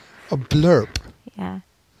 A blurb. Yeah.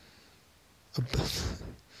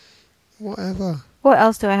 Whatever. What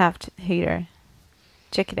else do I have here?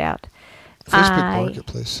 Check it out. Facebook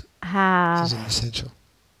Marketplace Have is an essential.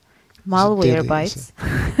 malware daily, bites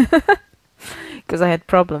because I had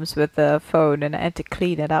problems with the phone and I had to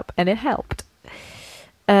clean it up and it helped.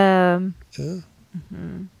 Yeah.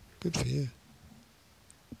 Mhm. Good for you.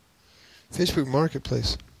 Facebook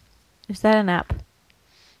Marketplace. Is that an app?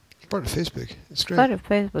 Part of Facebook. It's great. Part of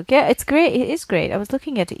Facebook. Yeah, it's great. It is great. I was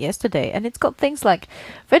looking at it yesterday and it's got things like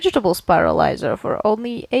vegetable spiralizer for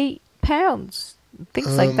only £8.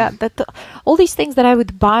 Things like that. All these things that I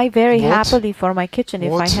would buy very What? happily for my kitchen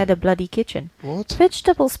if I What? had a bloody kitchen. What?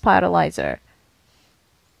 Vegetable spiralizer.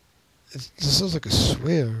 This sounds like a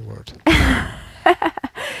swear word.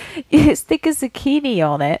 You stick a zucchini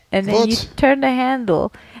on it and then you What? turn the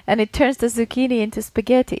handle and it turns the zucchini into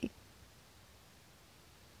spaghetti.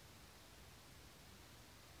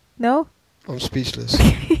 No? I'm speechless.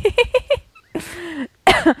 I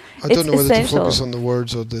don't know whether essential. to focus on the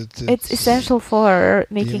words or the It's essential for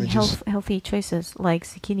making images. healthy choices like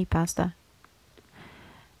zucchini pasta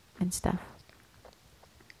and stuff.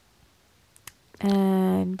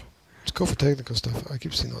 And Let's go for technical stuff. I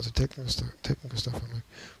keep seeing all the technical stuff. I'm like,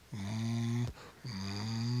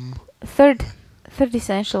 third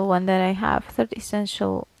essential one that I have, third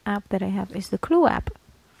essential app that I have is the Clue app.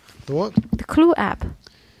 the what? The Clue app.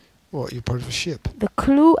 What? You're part of a ship? The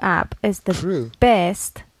Clue app is the Crew?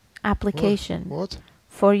 best application What?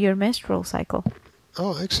 for your menstrual cycle.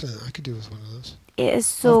 Oh, excellent. I could do with one of those. It is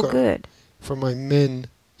so got- good. For my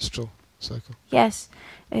menstrual cycle. Yes,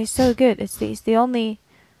 it's so good. It's the only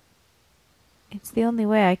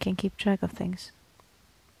way I can keep track of things.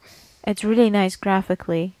 It's really nice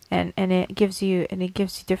graphically, and it gives you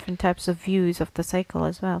different types of views of the cycle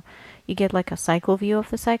as well. You get like a cycle view of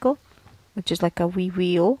the cycle, which is like a wee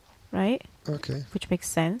wheel, right? Okay. Which makes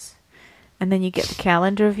sense. And then you get the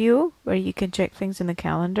calendar view, where you can check things in the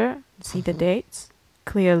calendar, and see the dates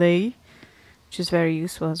clearly, which is very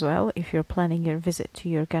useful as well if you're planning your visit to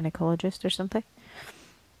your gynecologist or something.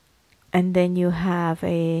 And then you have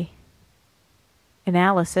a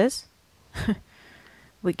analysis,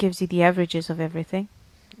 which gives you the averages of everything.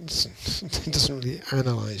 It doesn't really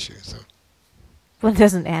analyze you, though. Well, it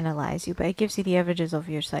doesn't analyze you, but it gives you the averages of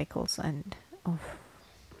your cycles and of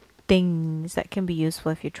things that can be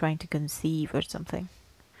useful if you're trying to conceive or something.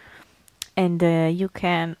 And you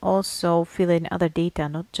can also fill in other data,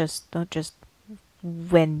 not just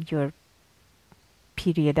when you're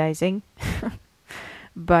periodizing,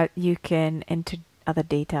 but you can enter other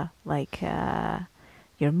data like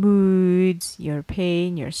your moods, your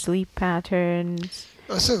pain, your sleep patterns,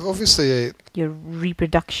 So obviously, your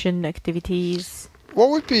reproduction activities. what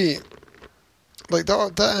would be like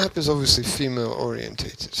that app is obviously female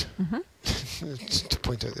orientated. To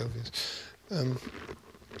point out the obvious.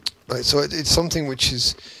 Right, so it's something which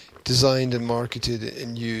is designed and marketed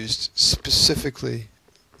and used specifically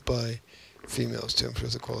by females to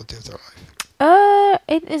improve the quality of their life.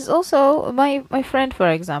 It is also my friend, for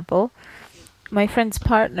example, my friend's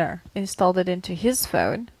partner installed it into his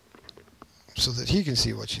phone. So that he can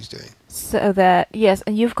see what she's doing. So that, yes,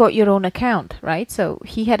 and you've got your own account, right? So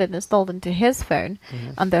he had it installed into his phone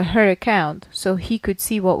under her account so he could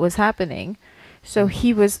see what was happening. So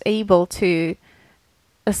he was able to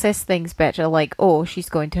assess things better, like, oh, she's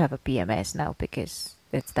going to have a PMS now because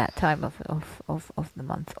it's that time of the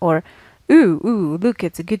month. Or, ooh, look,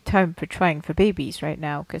 it's a good time for trying for babies right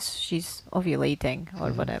now because she's ovulating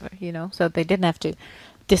or whatever, you know? So they didn't have to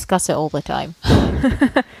discuss it all the time.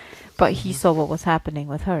 But he saw what was happening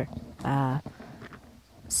with her.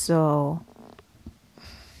 So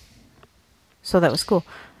So that was cool.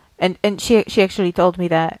 And she actually told me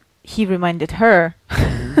that he reminded her,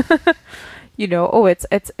 you know, oh, it's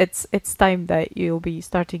time that you'll be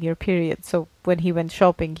starting your period. So when he went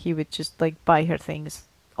shopping, he would just like buy her things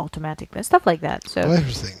automatically and stuff like that. So Buy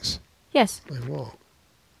her things. yes, Like what?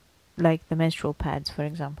 like the menstrual pads, for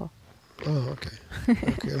example. Oh, okay.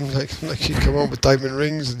 Okay. I'm like she'd come on with diamond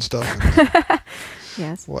rings and stuff.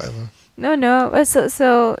 Yes. Whatever. No.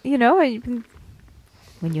 So you know,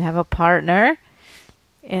 when you have a partner,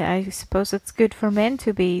 I suppose it's good for men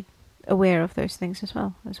to be aware of those things as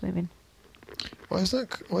well as women. Why is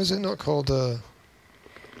it not called a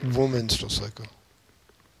womenstrual cycle?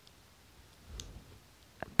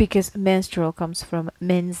 Because menstrual comes from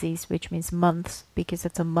menses, which means months, because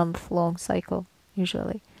it's a month-long cycle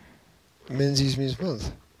usually. Menses means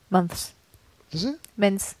month. Months. Does it?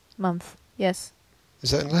 Men's month. Yes,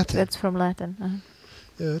 Is that in Latin? that's from Latin.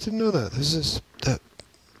 Yeah, I didn't know that.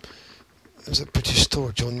 There's a British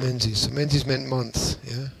store, John Menzies. So Menzies meant month,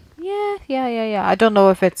 yeah? Yeah. I don't know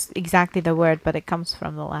if it's exactly the word, but it comes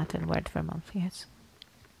from the Latin word for month. Yes.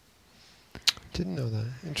 Didn't know that.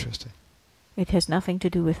 Interesting. It has nothing to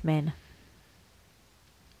do with men.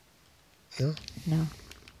 No? No.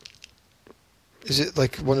 Is it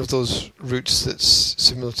like one of those roots that's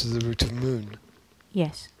similar to the root of moon?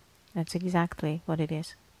 Yes, that's exactly what it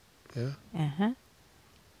is. Yeah? Uh-huh.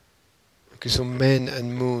 Okay, so men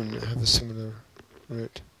and moon have a similar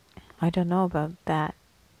root. I don't know about that.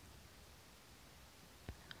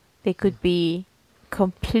 They could be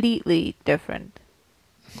completely different.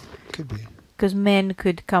 Could be. Because men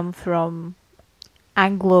could come from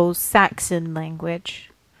Anglo-Saxon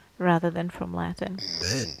language rather than from Latin.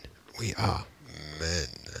 Men. We are men.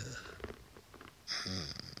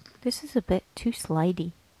 This is a bit too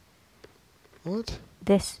slidey. What?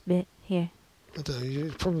 This bit here. I don't know.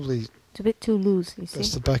 You probably. It's a bit too loose, you That's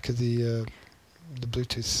see. the back of the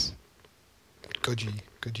Bluetooth goji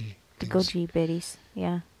The things. goji berries,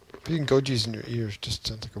 yeah. Putting gojis in your ears just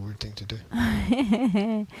sounds like a weird thing to do.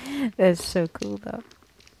 That's so cool though.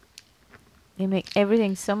 They make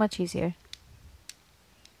everything so much easier.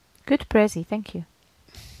 Good Prezi, thank you.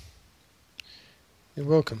 You're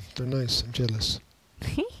welcome. They're nice. I'm jealous.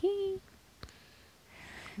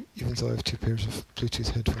 Even though I have 2 pairs of Bluetooth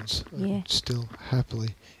headphones, I Yeah. would still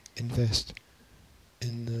happily invest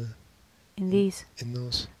in these. in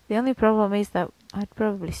those. The only problem is that I'd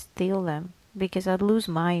probably steal them because I'd lose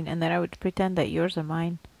mine and then I would pretend that yours are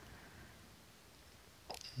mine.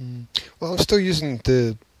 Well, I'm still using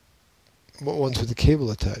the ones with the cable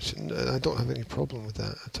attached, and I don't have any problem with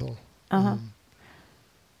that at all. Uh-huh.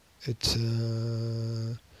 It's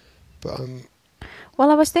but I'm Well,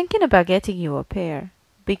 I was thinking about getting you a pair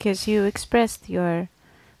because you expressed your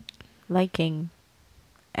liking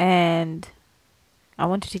and I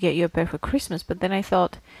wanted to get you a pair for Christmas, but then I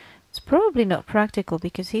thought it's probably not practical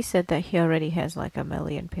because he said that he already has like 1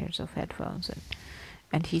 million pairs of headphones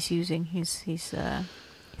and he's using his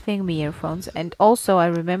thingy earphones. And also I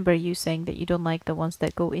remember you saying that you don't like the ones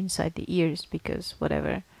that go inside the ears because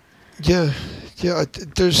whatever. yeah.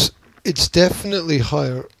 It's definitely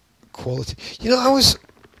higher quality. You know, I was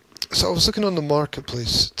looking on the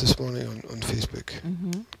marketplace this morning on Facebook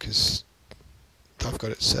Mm-hmm. because I've got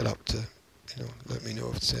it set up to, let me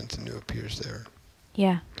know if anything new appears there.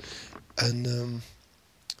 Yeah. And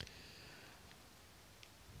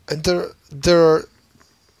there are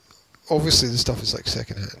obviously the stuff is like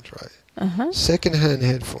second-hand, right? Uh-huh. Second-hand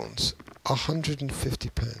headphones,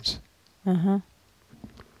 £150. Uh-huh.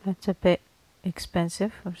 That's a bit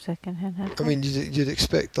expensive for second-hand headphones. I mean, you'd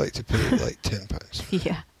expect like to pay like £10.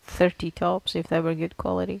 Yeah, 30 tops if they were good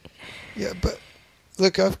quality. Yeah, but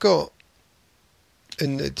look, I've got,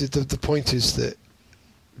 and the point is that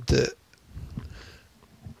the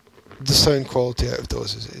sound quality out of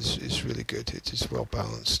those is really good. It's well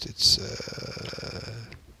balanced. It's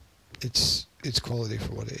quality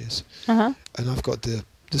for what it is. Uh-huh. And I've got the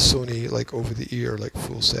Sony like over the ear like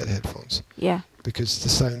full set headphones Yeah. because the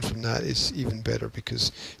sound from that is even better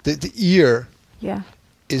because the ear Yeah.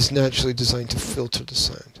 is naturally designed to filter the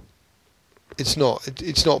sound. It's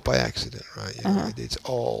not by accident, right? You know,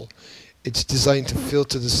 Uh-huh. it's designed to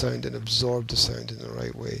filter the sound and absorb the sound in the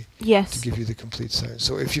right way Yes. to give you the complete sound.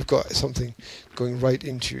 So if you've got something going right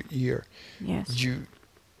into your ear, Yes. you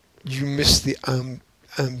miss the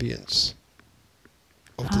ambience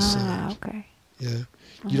of the sound. Okay. Yeah,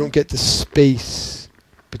 Uh-huh. you don't get the space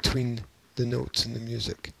between the notes and the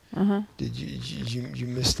music. Uh-huh. You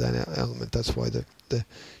miss that element. That's why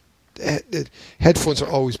the headphones are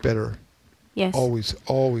always better. Yes.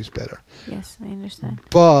 Always better. Yes, I understand.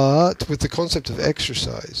 But with the concept of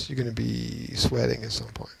exercise, you're going to be sweating at some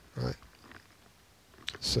point, right?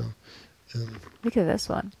 So, Look at this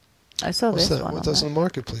one. I saw what's this that? one. What on that's the- on the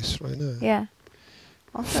marketplace right now? Yeah.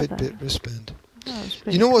 Also Fitbit wristband. that was You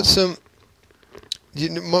pretty know cool. what's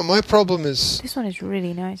my problem is This one is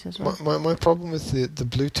really nice as well. my problem with the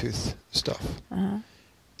Bluetooth stuff Uh-huh.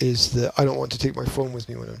 is that I don't want to take my phone with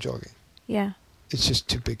me when I'm jogging. Yeah. It's just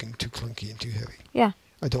too big and too clunky and too heavy. Yeah.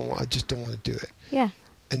 I just don't want to do it. Yeah.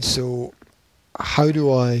 And so, how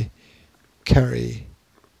do I carry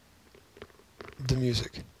the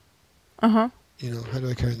music? Uh-huh. You know, how do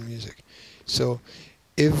I carry the music? So,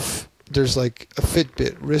 if there's like a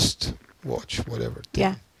Fitbit wrist watch, whatever thing,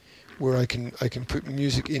 Yeah. where I can put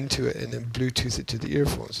music into it and then Bluetooth it to the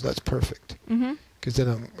earphones, that's perfect. Mm-hmm. Because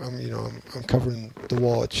then I'm covering the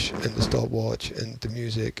watch and the stopwatch and the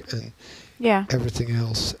music and Yeah. everything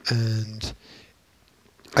else, and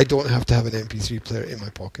I don't have to have an MP3 player in my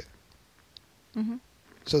pocket. Mm-hmm.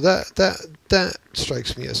 So that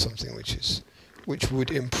strikes me as something which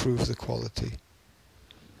would improve the quality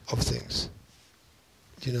of things.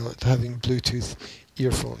 You know, having Bluetooth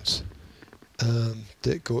earphones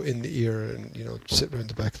that go in the ear and sit around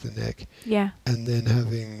the back of the neck, Yeah. and then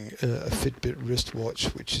having a Fitbit wristwatch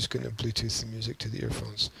which is going to Bluetooth the music to the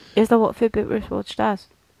earphones. Is that what Fitbit wristwatch does?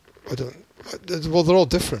 Well, they're all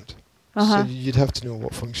different. Uh-huh. So you'd have to know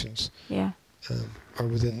what functions Yeah. are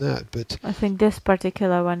within that. But I think this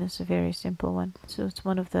particular one is a very simple one. So it's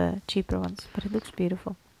one of the cheaper ones, but it looks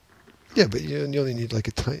beautiful. yeah, but you only need like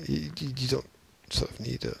a tiny. You don't sort of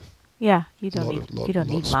need a Yeah, you don't lot need of you don't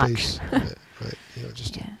lot need of much. space on it, right?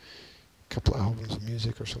 Just Yeah. a couple of albums of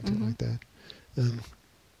music or something Mhm. like that.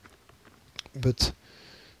 But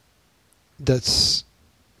that's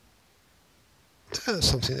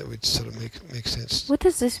something that would sort of make sense What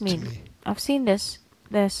does this to mean? me. I've seen this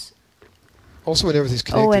Also, when everything's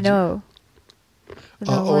connected. oh I know.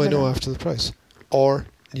 I know after the price or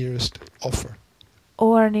nearest offer.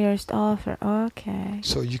 Or nearest offer. Okay.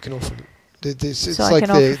 So you can offer. It's So I like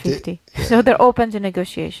can offer 50. yeah. So they're open to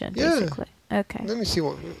negotiation, Yeah. basically. Okay. Let me see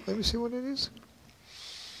what it is.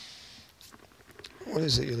 What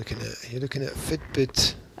is it you're looking at? You're looking at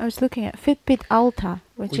Fitbit. I was looking at Fitbit Alta,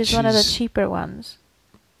 which is one of the is- cheaper ones.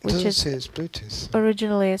 It Which doesn't is say it's Bluetooth.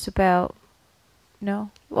 originally it's about no.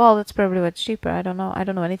 Well, that's probably what's cheaper. I don't know. I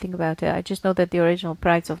don't know anything about it. I just know that the original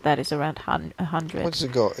price of that is around 100. What's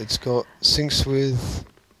it got? It's got syncs with.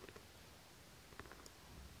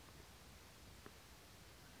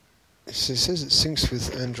 It says it syncs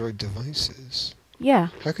with Android devices. Yeah.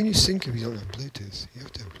 How can you sync if you don't have Bluetooth? You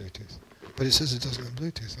have to have Bluetooth. But it says it doesn't have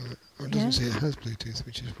Bluetooth on it, or it doesn't Yeah. say it has Bluetooth,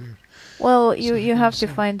 which is weird. Well, So you how have do to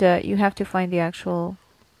you find the actual,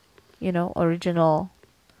 original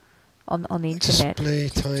on the internet. Display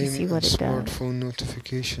just to time see and what it does. smartphone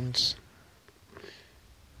notifications.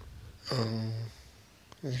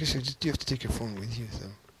 I guess you have to take your phone with you though,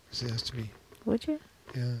 because it has to be. Would you?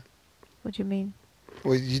 Yeah. What do you mean?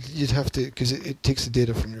 Well, you'd have to, because it takes the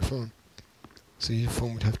data from your phone. So your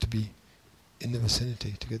phone would have to be in the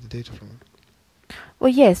vicinity to get the data from it. Well,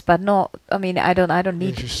 yes, but not. I mean, I don't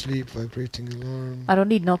need. Measure sleep, vibrating alarm, I don't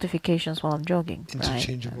need notifications while I'm jogging. Right? I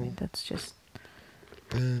Interchangeable. mean, that's just.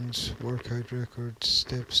 bands, workout records,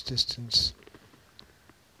 steps, distance.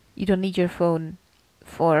 You don't need your phone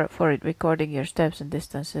for it recording your steps and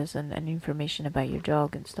distances and information about your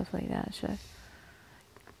jog and stuff like that. So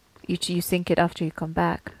you sync it after you come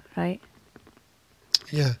back, right?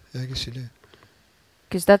 Yeah, I guess you do.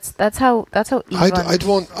 Because that's how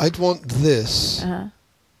I'd want this uh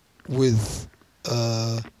with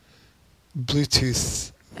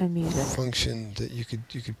Bluetooth and music. function that you could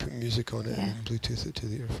put music on it Yeah. and Bluetooth it to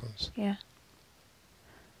the earphones. Yeah.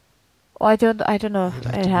 Well, I don't know It'd if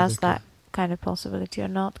have to it be has like that kind of possibility or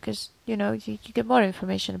not, because you get more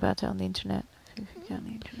information about it on the internet. If you go on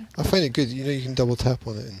the internet. I find it good. You can double tap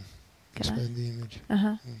on it and Can I? expand the image.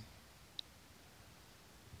 Uh-huh.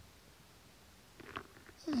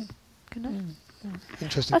 Mm. Can I?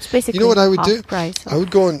 Interesting. That's basically You know what I would half do? price I would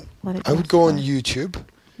go on. what it I would was, go on so. YouTube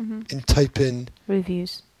Mhm. and type in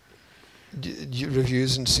Reviews.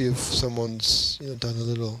 reviews and see if someone's done a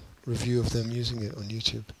little review of them using it on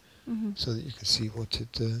YouTube, Mhm. so that you can see what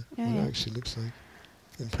it Yeah. actually looks like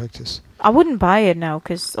in practice. I wouldn't buy it now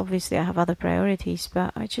because obviously I have other priorities,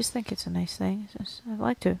 but I just think it's a nice thing. I'd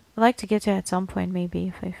like to get it at some point,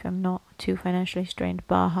 maybe if I'm not too financially strained.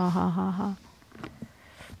 Bah ha ha ha ha.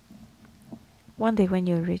 One day when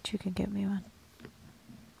you're rich, you can get me one.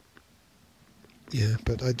 Yeah,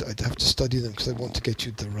 but I'd have to study them because I want to get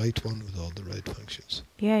you the right one with all the right functions.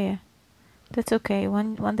 Yeah. That's okay.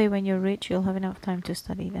 One day when you're rich, you'll have enough time to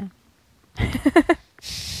study them.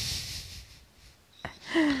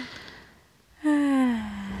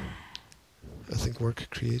 I think work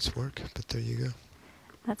creates work, but there you go.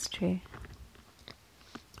 That's true.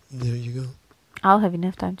 There you go. I'll have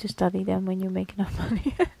enough time to study them when you make enough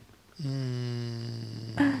money.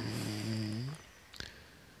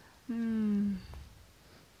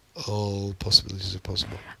 All possibilities are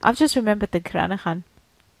possible. I've just remembered the Kranahan,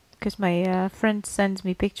 because my friend sends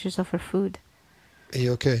me pictures of her food. Are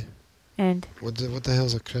you okay? And What the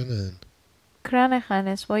hell's a Kranahan? Kranahan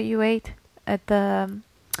is what you ate at the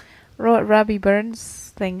Robbie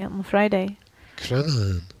Burns thing on Friday.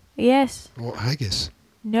 Kranahan? Yes. What, haggis?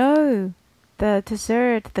 No. The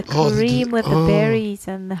dessert, the cream with the berries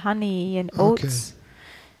and the honey and oats.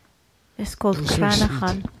 It's called It was very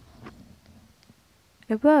Kranahan.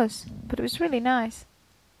 It was, but it was really nice.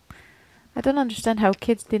 I don't understand how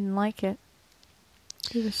kids didn't like it.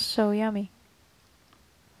 It was so yummy.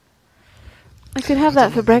 I could have I that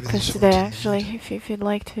don't for know, maybe breakfast they today, shortened actually, if you'd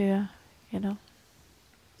like to, you know.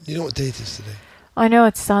 You know what date it is today? I know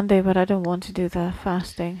it's Sunday, but I don't want to do the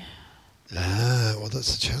fasting. Ah, well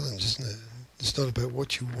that's a challenge, isn't it? It's not about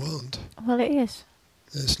what you want. Well, it is.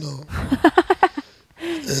 It's not.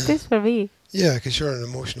 It is for me. Yeah, because you're an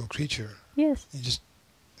emotional creature. Yes. You just,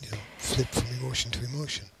 flip from emotion to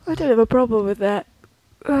emotion. I don't have a problem with that.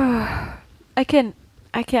 I'm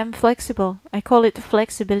flexible. I call it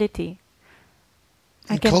flexibility.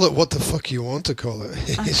 You call it what the fuck you want to call it.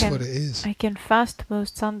 It's what it is. I can fast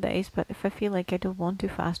most Sundays, but if I feel like I don't want to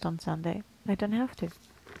fast on Sunday, I don't have to.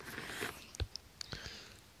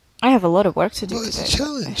 I have a lot of work to do Well, today. it's a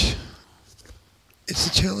challenge. It's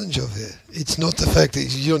the challenge of it. It's not the fact that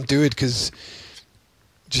you don't do it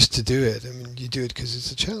just to do it. I mean, you do it because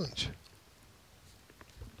it's a challenge.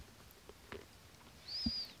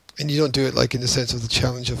 And you don't do it like in the sense of the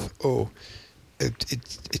challenge of,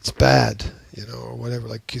 it's bad, or whatever.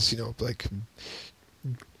 Like, because, like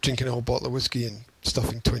drinking a whole bottle of whiskey and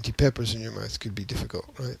stuffing 20 peppers in your mouth could be difficult,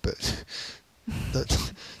 right? But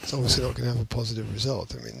it's obviously not going to have a positive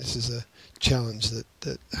result. I mean, this is a challenge that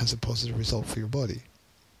has a positive result for your body.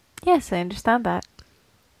 Yes, I understand that.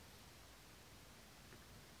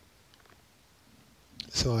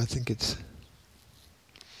 So I think it's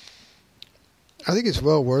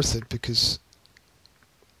well worth it because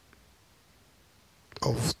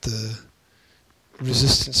of the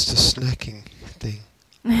resistance to snacking thing,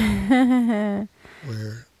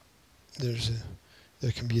 where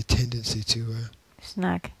there can be a tendency to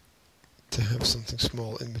snack, to have something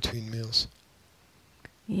small in between meals.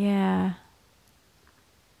 Yeah.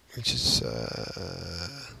 Which is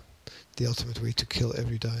the ultimate way to kill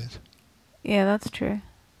every diet. Yeah, that's true.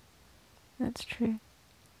 That's true.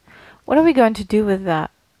 What are we going to do with that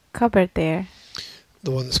cupboard there? The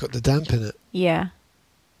one that's got the damp in it. Yeah.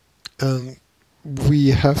 We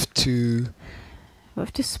have to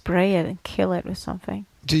spray it and kill it with something.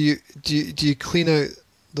 Do you clean out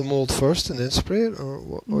the mold first and then spray it, or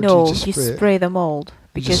what? Or no, do you just spray the mold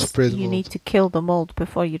because you need to kill the mold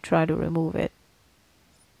before you try to remove it.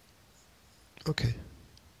 Okay.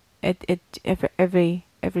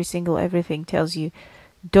 Everything tells you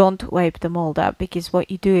don't wipe the mold up, because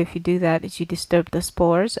what you do if you do that is you disturb the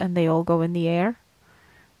spores and they all go in the air.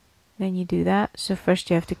 Then you do that. So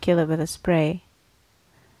first you have to kill it with a spray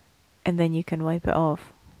and then you can wipe it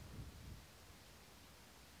off.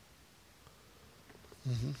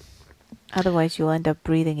 Mm-hmm. Otherwise you'll end up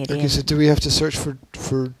breathing it in. Okay, so do we have to search for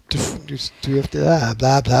different, do we have to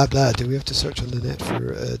blah blah blah, do we have to search on the net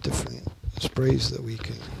for different sprays that we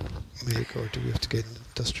can make, or do we have to get an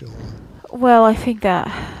industrial one? Well, I think that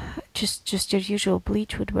just your usual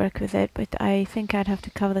bleach would work with it, but I think I'd have to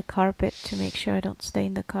cover the carpet to make sure I don't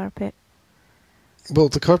stain the carpet. Well,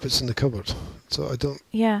 the carpet's in the cupboard, so I don't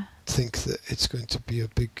Yeah. think that it's going to be a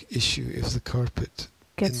big issue if the carpet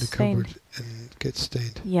Gets in the stained. cupboard and gets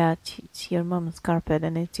stained. Yeah, it's your mum's carpet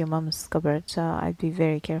and it's your mum's cupboard, so I'd be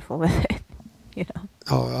very careful with it,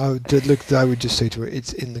 Oh, I would just say to her,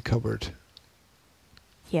 it's in the cupboard.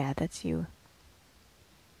 Yeah, that's you.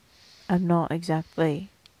 I'm not exactly,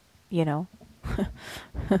 I don't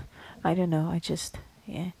know,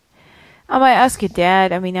 yeah. I might ask your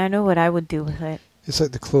dad. I mean, I know what I would do with it. It's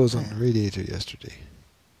like the clothes on the radiator yesterday.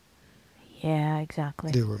 Yeah,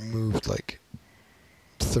 exactly. They were moved like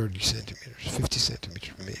 30 centimeters, 50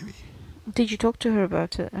 centimeters maybe. Did you talk to her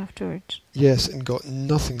about it afterwards? Yes, and got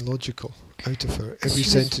nothing logical out of her. Every She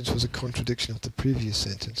was- sentence was a contradiction of the previous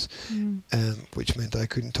sentence, Mm. which meant I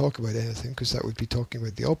couldn't talk about anything because that would be talking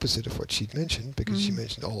about the opposite of what she'd mentioned, because she Mm.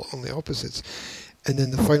 mentioned only opposites. And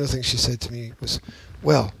then the final thing she said to me was,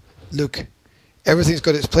 well, look, everything's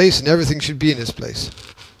got its place and everything should be in its place.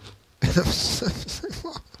 And I was like,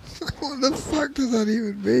 what the fuck does that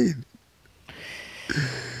even mean?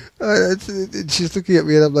 She's looking at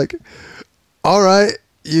me and I'm like, all right,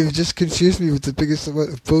 you've just confused me with the biggest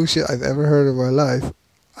amount of bullshit I've ever heard in my life.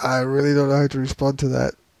 I really don't know how to respond to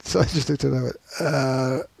that. So I just looked at her and I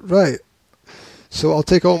went, right. So I'll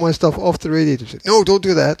take all my stuff off the radiator. She said, no, don't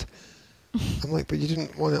do that. I'm like, but you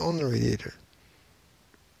didn't want it on the radiator.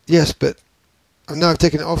 Yes, but now I've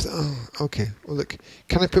taken it off. Oh, okay. Well, look,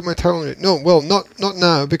 can I put my towel on it? No, well, not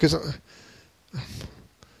now because...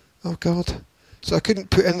 oh, God. So I couldn't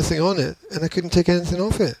put anything on it and I couldn't take anything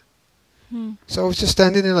off it. So I was just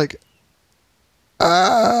standing there like,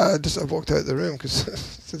 I walked out of the room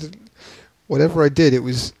because whatever I did, it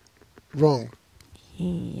was wrong.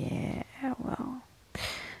 Yeah, well,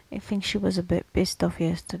 I think she was a bit pissed off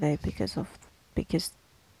yesterday because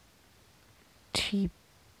she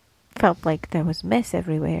felt like there was mess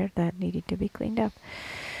everywhere that needed to be cleaned up.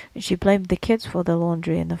 She blamed the kids for the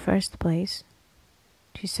laundry in the first place.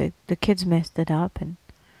 She said the kids messed it up, and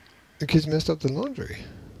the kids messed up the laundry.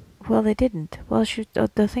 Well, they didn't. Well,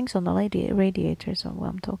 the things on the radiators are what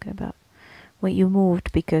I'm talking about. When you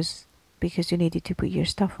moved because you needed to put your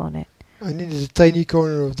stuff on it. I needed a tiny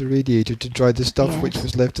corner of the radiator to dry the stuff Yes. which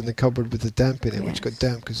was left in the cupboard with the damp in it, which got Yes.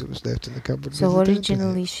 damp because it was left in the cupboard So with the damp in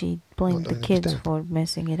originally it. she blamed the knowing it was kids damp. for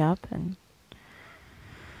messing it up, and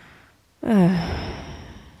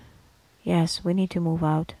yes, we need to move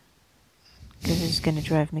out because it's gonna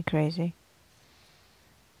drive me crazy.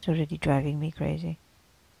 It's already driving me crazy.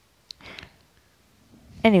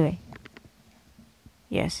 Anyway,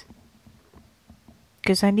 yes,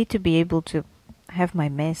 because I need to be able to have my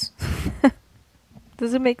mess.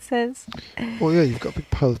 Does it make sense? Oh yeah, you've got a big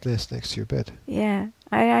pile of mess next to your bed. Yeah,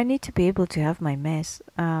 I need to be able to have my mess,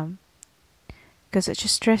 because it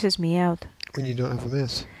just stresses me out When you don't have a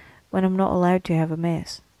mess. when I'm not allowed to have a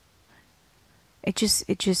mess. I just,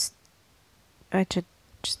 you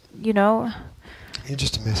know, You're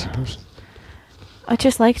just a messy person. I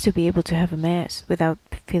just like to be able to have a mess without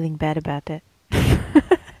feeling bad about it.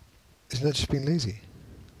 Isn't that just being lazy?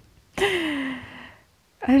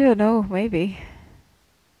 I don't know, maybe.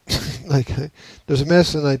 Like, there's a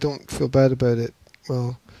mess and I don't feel bad about it.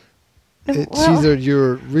 Well, it's Well, either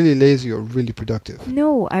you're really lazy or really productive.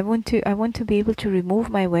 no, I want to be able to remove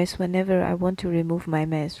my mess whenever I want to remove my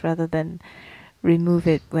mess, rather than remove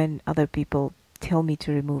it when other people tell me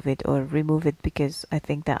to remove it, or remove it because I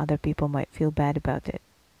think that other people might feel bad about it.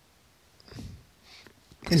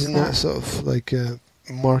 Isn't that sort of like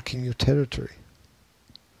marking your territory?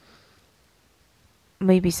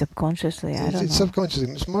 Maybe subconsciously, I don't It's know. subconscious.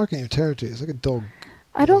 It's marking your territory. It's like a dog.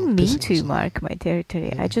 I don't mean pissing on to something. mark my territory.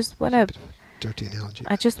 Yeah, I just it's want a to bit of a dirty analogy.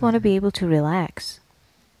 I just want to be able to relax.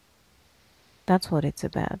 That's what it's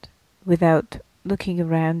about. Without looking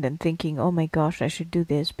around and thinking, oh my gosh, I should do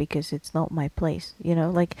this because it's not my place. You know,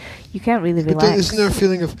 like, you can't really But relax. isn't there a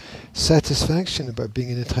feeling of satisfaction about being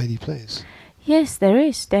in a tidy place? Yes, there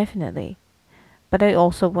is, definitely. But I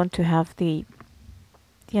also want to have the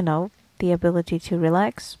ability to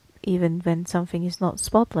relax even when something is not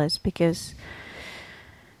spotless, because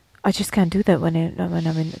I just can't do that when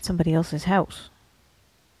I'm in somebody else's house.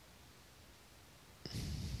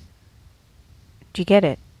 Do you get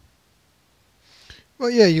it? Well,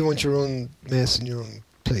 yeah, you want your own mess in your own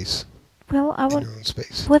place, Well, I in want, your own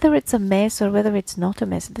space. whether it's a mess or whether it's not a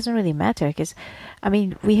mess, it doesn't really matter, because, I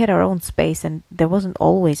mean, we had our own space and there wasn't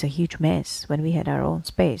always a huge mess when we had our own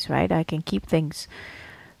space, right? I can keep things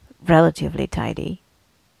relatively tidy.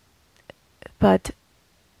 But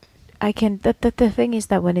I can, the thing is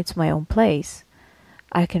that when it's my own place,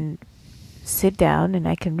 I can sit down and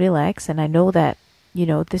I can relax, and I know that,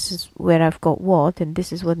 this is where I've got what, and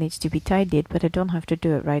this is what needs to be tidied, but I don't have to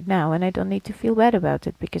do it right now, and I don't need to feel bad about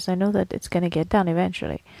it because I know that it's going to get done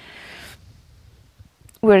eventually.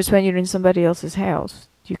 Whereas when you're in somebody else's house,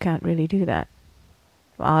 you can't really do that.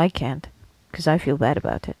 Well, I can't, because I feel bad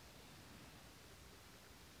about it.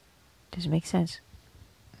 Does it make sense?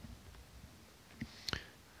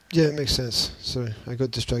 Yeah, it makes sense. Sorry, I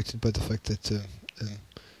got distracted by the fact that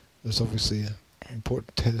there's obviously an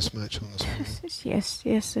important tennis match on this morning.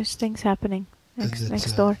 Yes, there's things happening And that,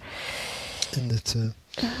 next door. And that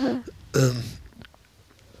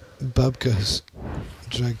Babka has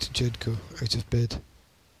dragged Jedko out of bed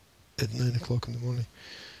at 9 o'clock in the morning,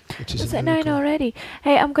 which is Is a it 9 miracle. already?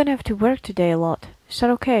 Hey, I'm gonna have to work today a lot. Is that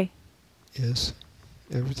okay? Yes,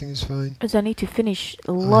 everything is fine. Because I need to finish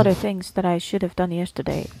a lot of have- things that I should have done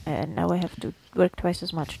yesterday, and now I have to work twice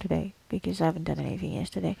as much today because I haven't done anything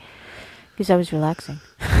yesterday because I was relaxing.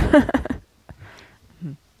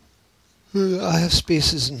 I have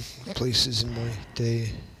spaces and places in my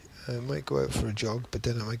day. I might go out for a jog, but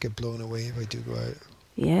then I might get blown away if I do go out.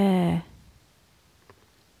 Yeah.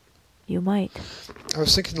 You might. I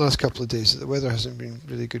was thinking the last couple of days that the weather hasn't been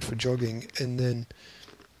really good for jogging, and then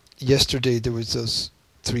yesterday there was those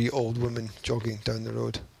 3 old women jogging down the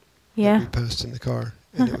road that Yeah. we passed in the car,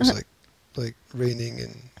 and it was like raining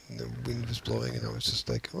and the wind was blowing, and I was just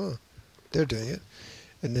like, oh, they're doing it.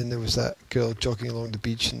 And then there was that girl jogging along the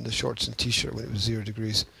beach in the shorts and t-shirt when it was 0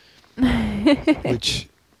 degrees,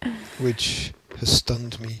 which has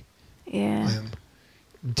stunned me. Yeah. I am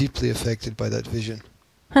deeply affected by that vision.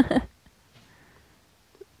 I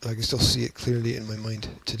can still see it clearly in my mind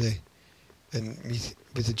today. And me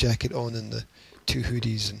with the jacket on and the 2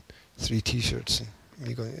 hoodies and 3 t-shirts and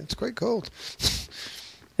me going, it's quite cold.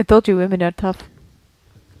 I told you women are tough.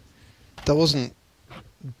 That wasn't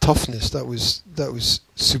toughness, that was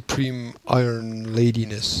supreme iron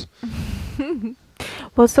ladiness.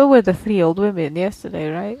 Well, so were the 3 old women yesterday,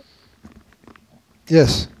 right?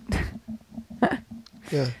 Yes.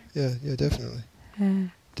 yeah, definitely. Yeah.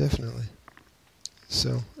 Definitely.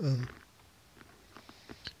 So,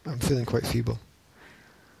 I'm feeling quite feeble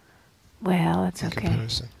Well, that's in okay.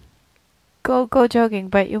 comparison. Go jogging,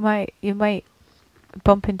 but you might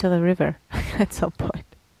bump into the river at some point.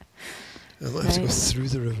 I might have to go Right. through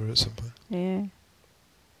the river at some point. Yeah.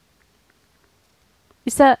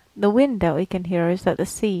 Is that the wind that we can hear, or is that the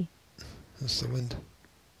sea? That's the wind.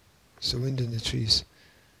 It's the wind in the trees.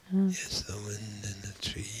 Oh. It's the wind in the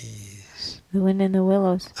trees The wind in the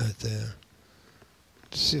willows. out there.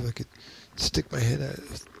 Just see if I could stick my head out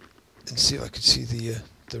and see if I could see the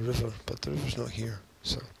river, but the river's not here,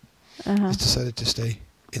 so Uh-huh. I decided to stay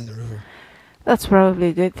in the river. That's probably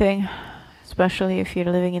a good thing, especially if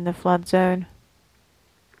you're living in the flood zone.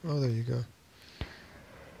 Oh, there you go.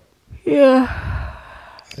 Yeah.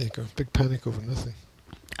 There you go. Big panic over nothing.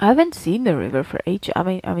 I haven't seen the river for ages. I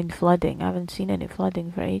mean flooding. I haven't seen any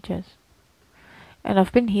flooding for ages. And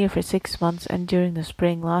I've been here for 6 months, and during the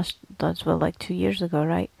spring that's like 2 years ago,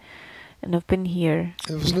 right? And I've been here.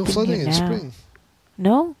 There was I've no been flooding here in now. spring.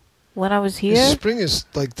 No, when I was here, Spring is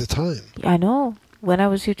like the time. I know. When I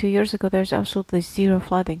was here 2 years ago, there's absolutely 0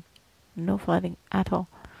 flooding, no flooding at all.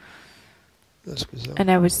 That's bizarre. And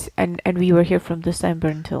I was, and we were here from December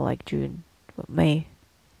until like June, May,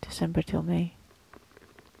 December till May.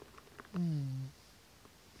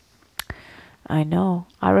 I know.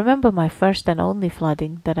 I remember my first and only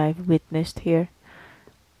flooding that I've witnessed here.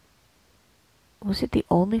 Was it the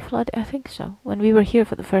only flood? I think so. When we were here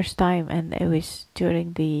for the first time, and it was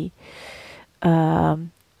during the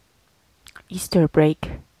Easter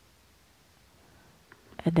break.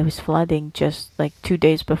 And there was flooding just like 2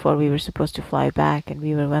 days before we were supposed to fly back, and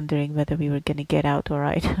we were wondering whether we were going to get out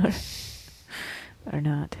alright or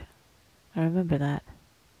not. I remember that.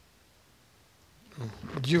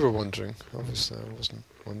 You were wondering. Obviously, I wasn't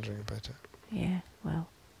wondering about it. Yeah, well.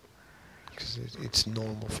 Because it's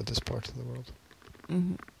normal for this part of the world.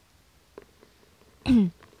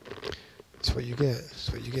 It's what you get.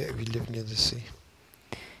 It's what you get if you live near the sea.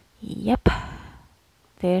 Yep.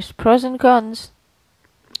 There's pros and cons.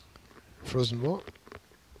 Frozen what?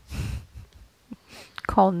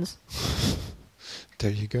 Cons.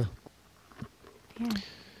 There you go. Yeah.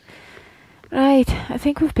 Right, I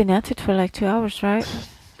think we've been at it for like 2 hours, right?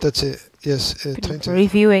 That's it. Yes, Been time to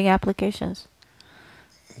reviewing applications.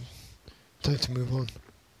 move on.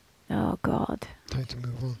 Oh God. Time to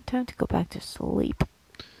move on. Time to go back to sleep.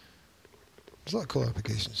 There's a lot of cool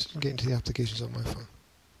applications. You can get into the applications on my phone.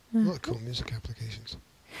 A lot of cool music applications.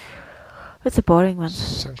 It's a boring one.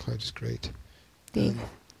 SoundCloud is great. Indeed.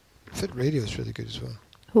 Fit Radio is really good as well.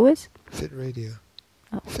 Who is? Fit Radio.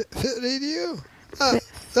 Oh. Fit Radio. Ah, Fit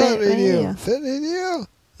that radio. Radio. Fit Radio.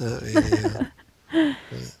 That radio.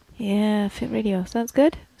 Right. Yeah, Fit Radio. Sounds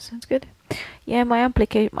good. Sounds good. Yeah, my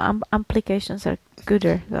applications are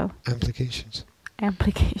gooder though. Applications.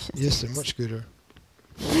 Applications. Yes, they're much gooder.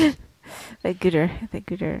 They're gooder. They're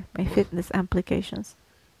gooder. My fitness applications.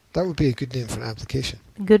 That would be a good name for an application.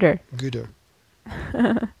 Gooder. Gooder.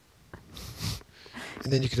 And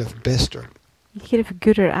then you could have Bester. You could have a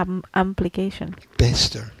gooder application.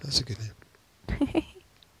 Bester. That's a good name.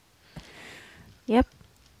 Yep.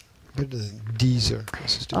 Better than Deezer.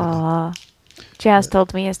 Let's just do that. Aw. Jazz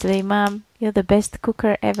told me yesterday, Mom, you're the best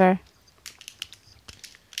cooker ever.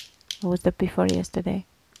 Or was that before yesterday?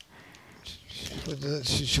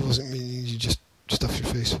 She wasn't meaning you just stuff your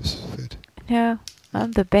face with food. No,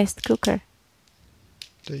 I'm the best cooker.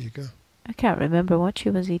 There you go. I can't remember what she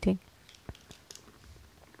was eating.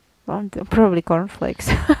 Probably cornflakes.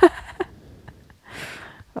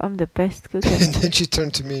 I'm the best cooker. And then she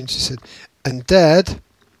turned to me and she said, "And Dad,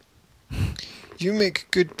 you make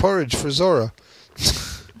good porridge for Zora."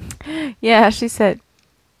 Yeah, she said,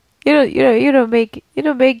 You don't make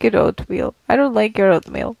good oatmeal. I don't like your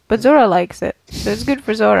oatmeal, but Zora likes it, so it's good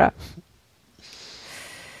for Zora.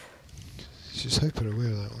 She's hyper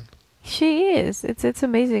aware of that one. She is. It's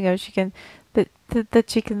amazing how she can that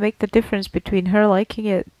she can make the difference between her liking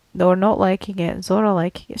it or not liking it and Zora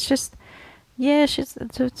liking it. It's just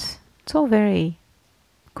it's all very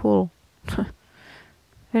cool.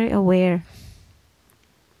 Very aware.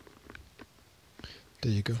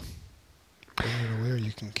 There you go. When you're aware,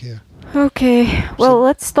 you can care. Okay. Well, So-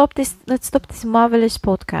 let's stop this marvelous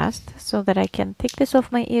podcast so that I can take this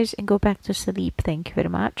off my ears and go back to sleep. Thank you very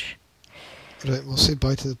much. Right, we'll say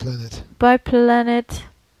bye to the planet. Bye, planet.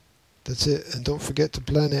 That's it. And don't forget the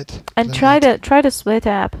planet. And Planet. try the Sweat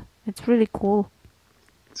app. It's really cool.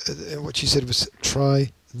 What she said was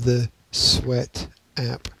try the Sweat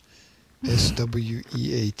app.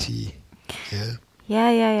 SWEAT. Yeah.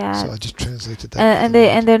 Yeah. So I just translated that.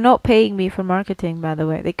 And they're not paying me for marketing, by the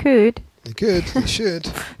way. They could. They could. They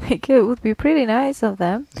should. They could. It would be pretty nice of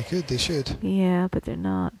them. They could. They should. Yeah, but they're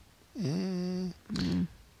not. Mm, Mm.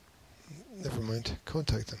 never mind.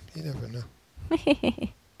 Contact them. You never know.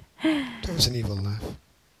 That was an evil laugh.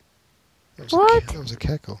 That was What? that was a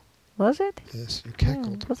cackle. Was it? Yes, you Oh,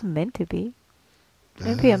 cackled. it wasn't meant to be.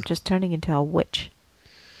 Maybe Ah. I'm just turning into a witch.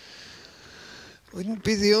 Wouldn't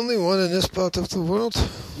be the only one in this part of the world.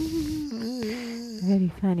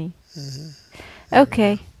 Very funny. Uh-huh.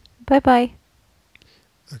 Okay. Bye bye.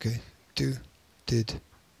 Okay. Do, did,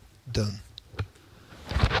 done.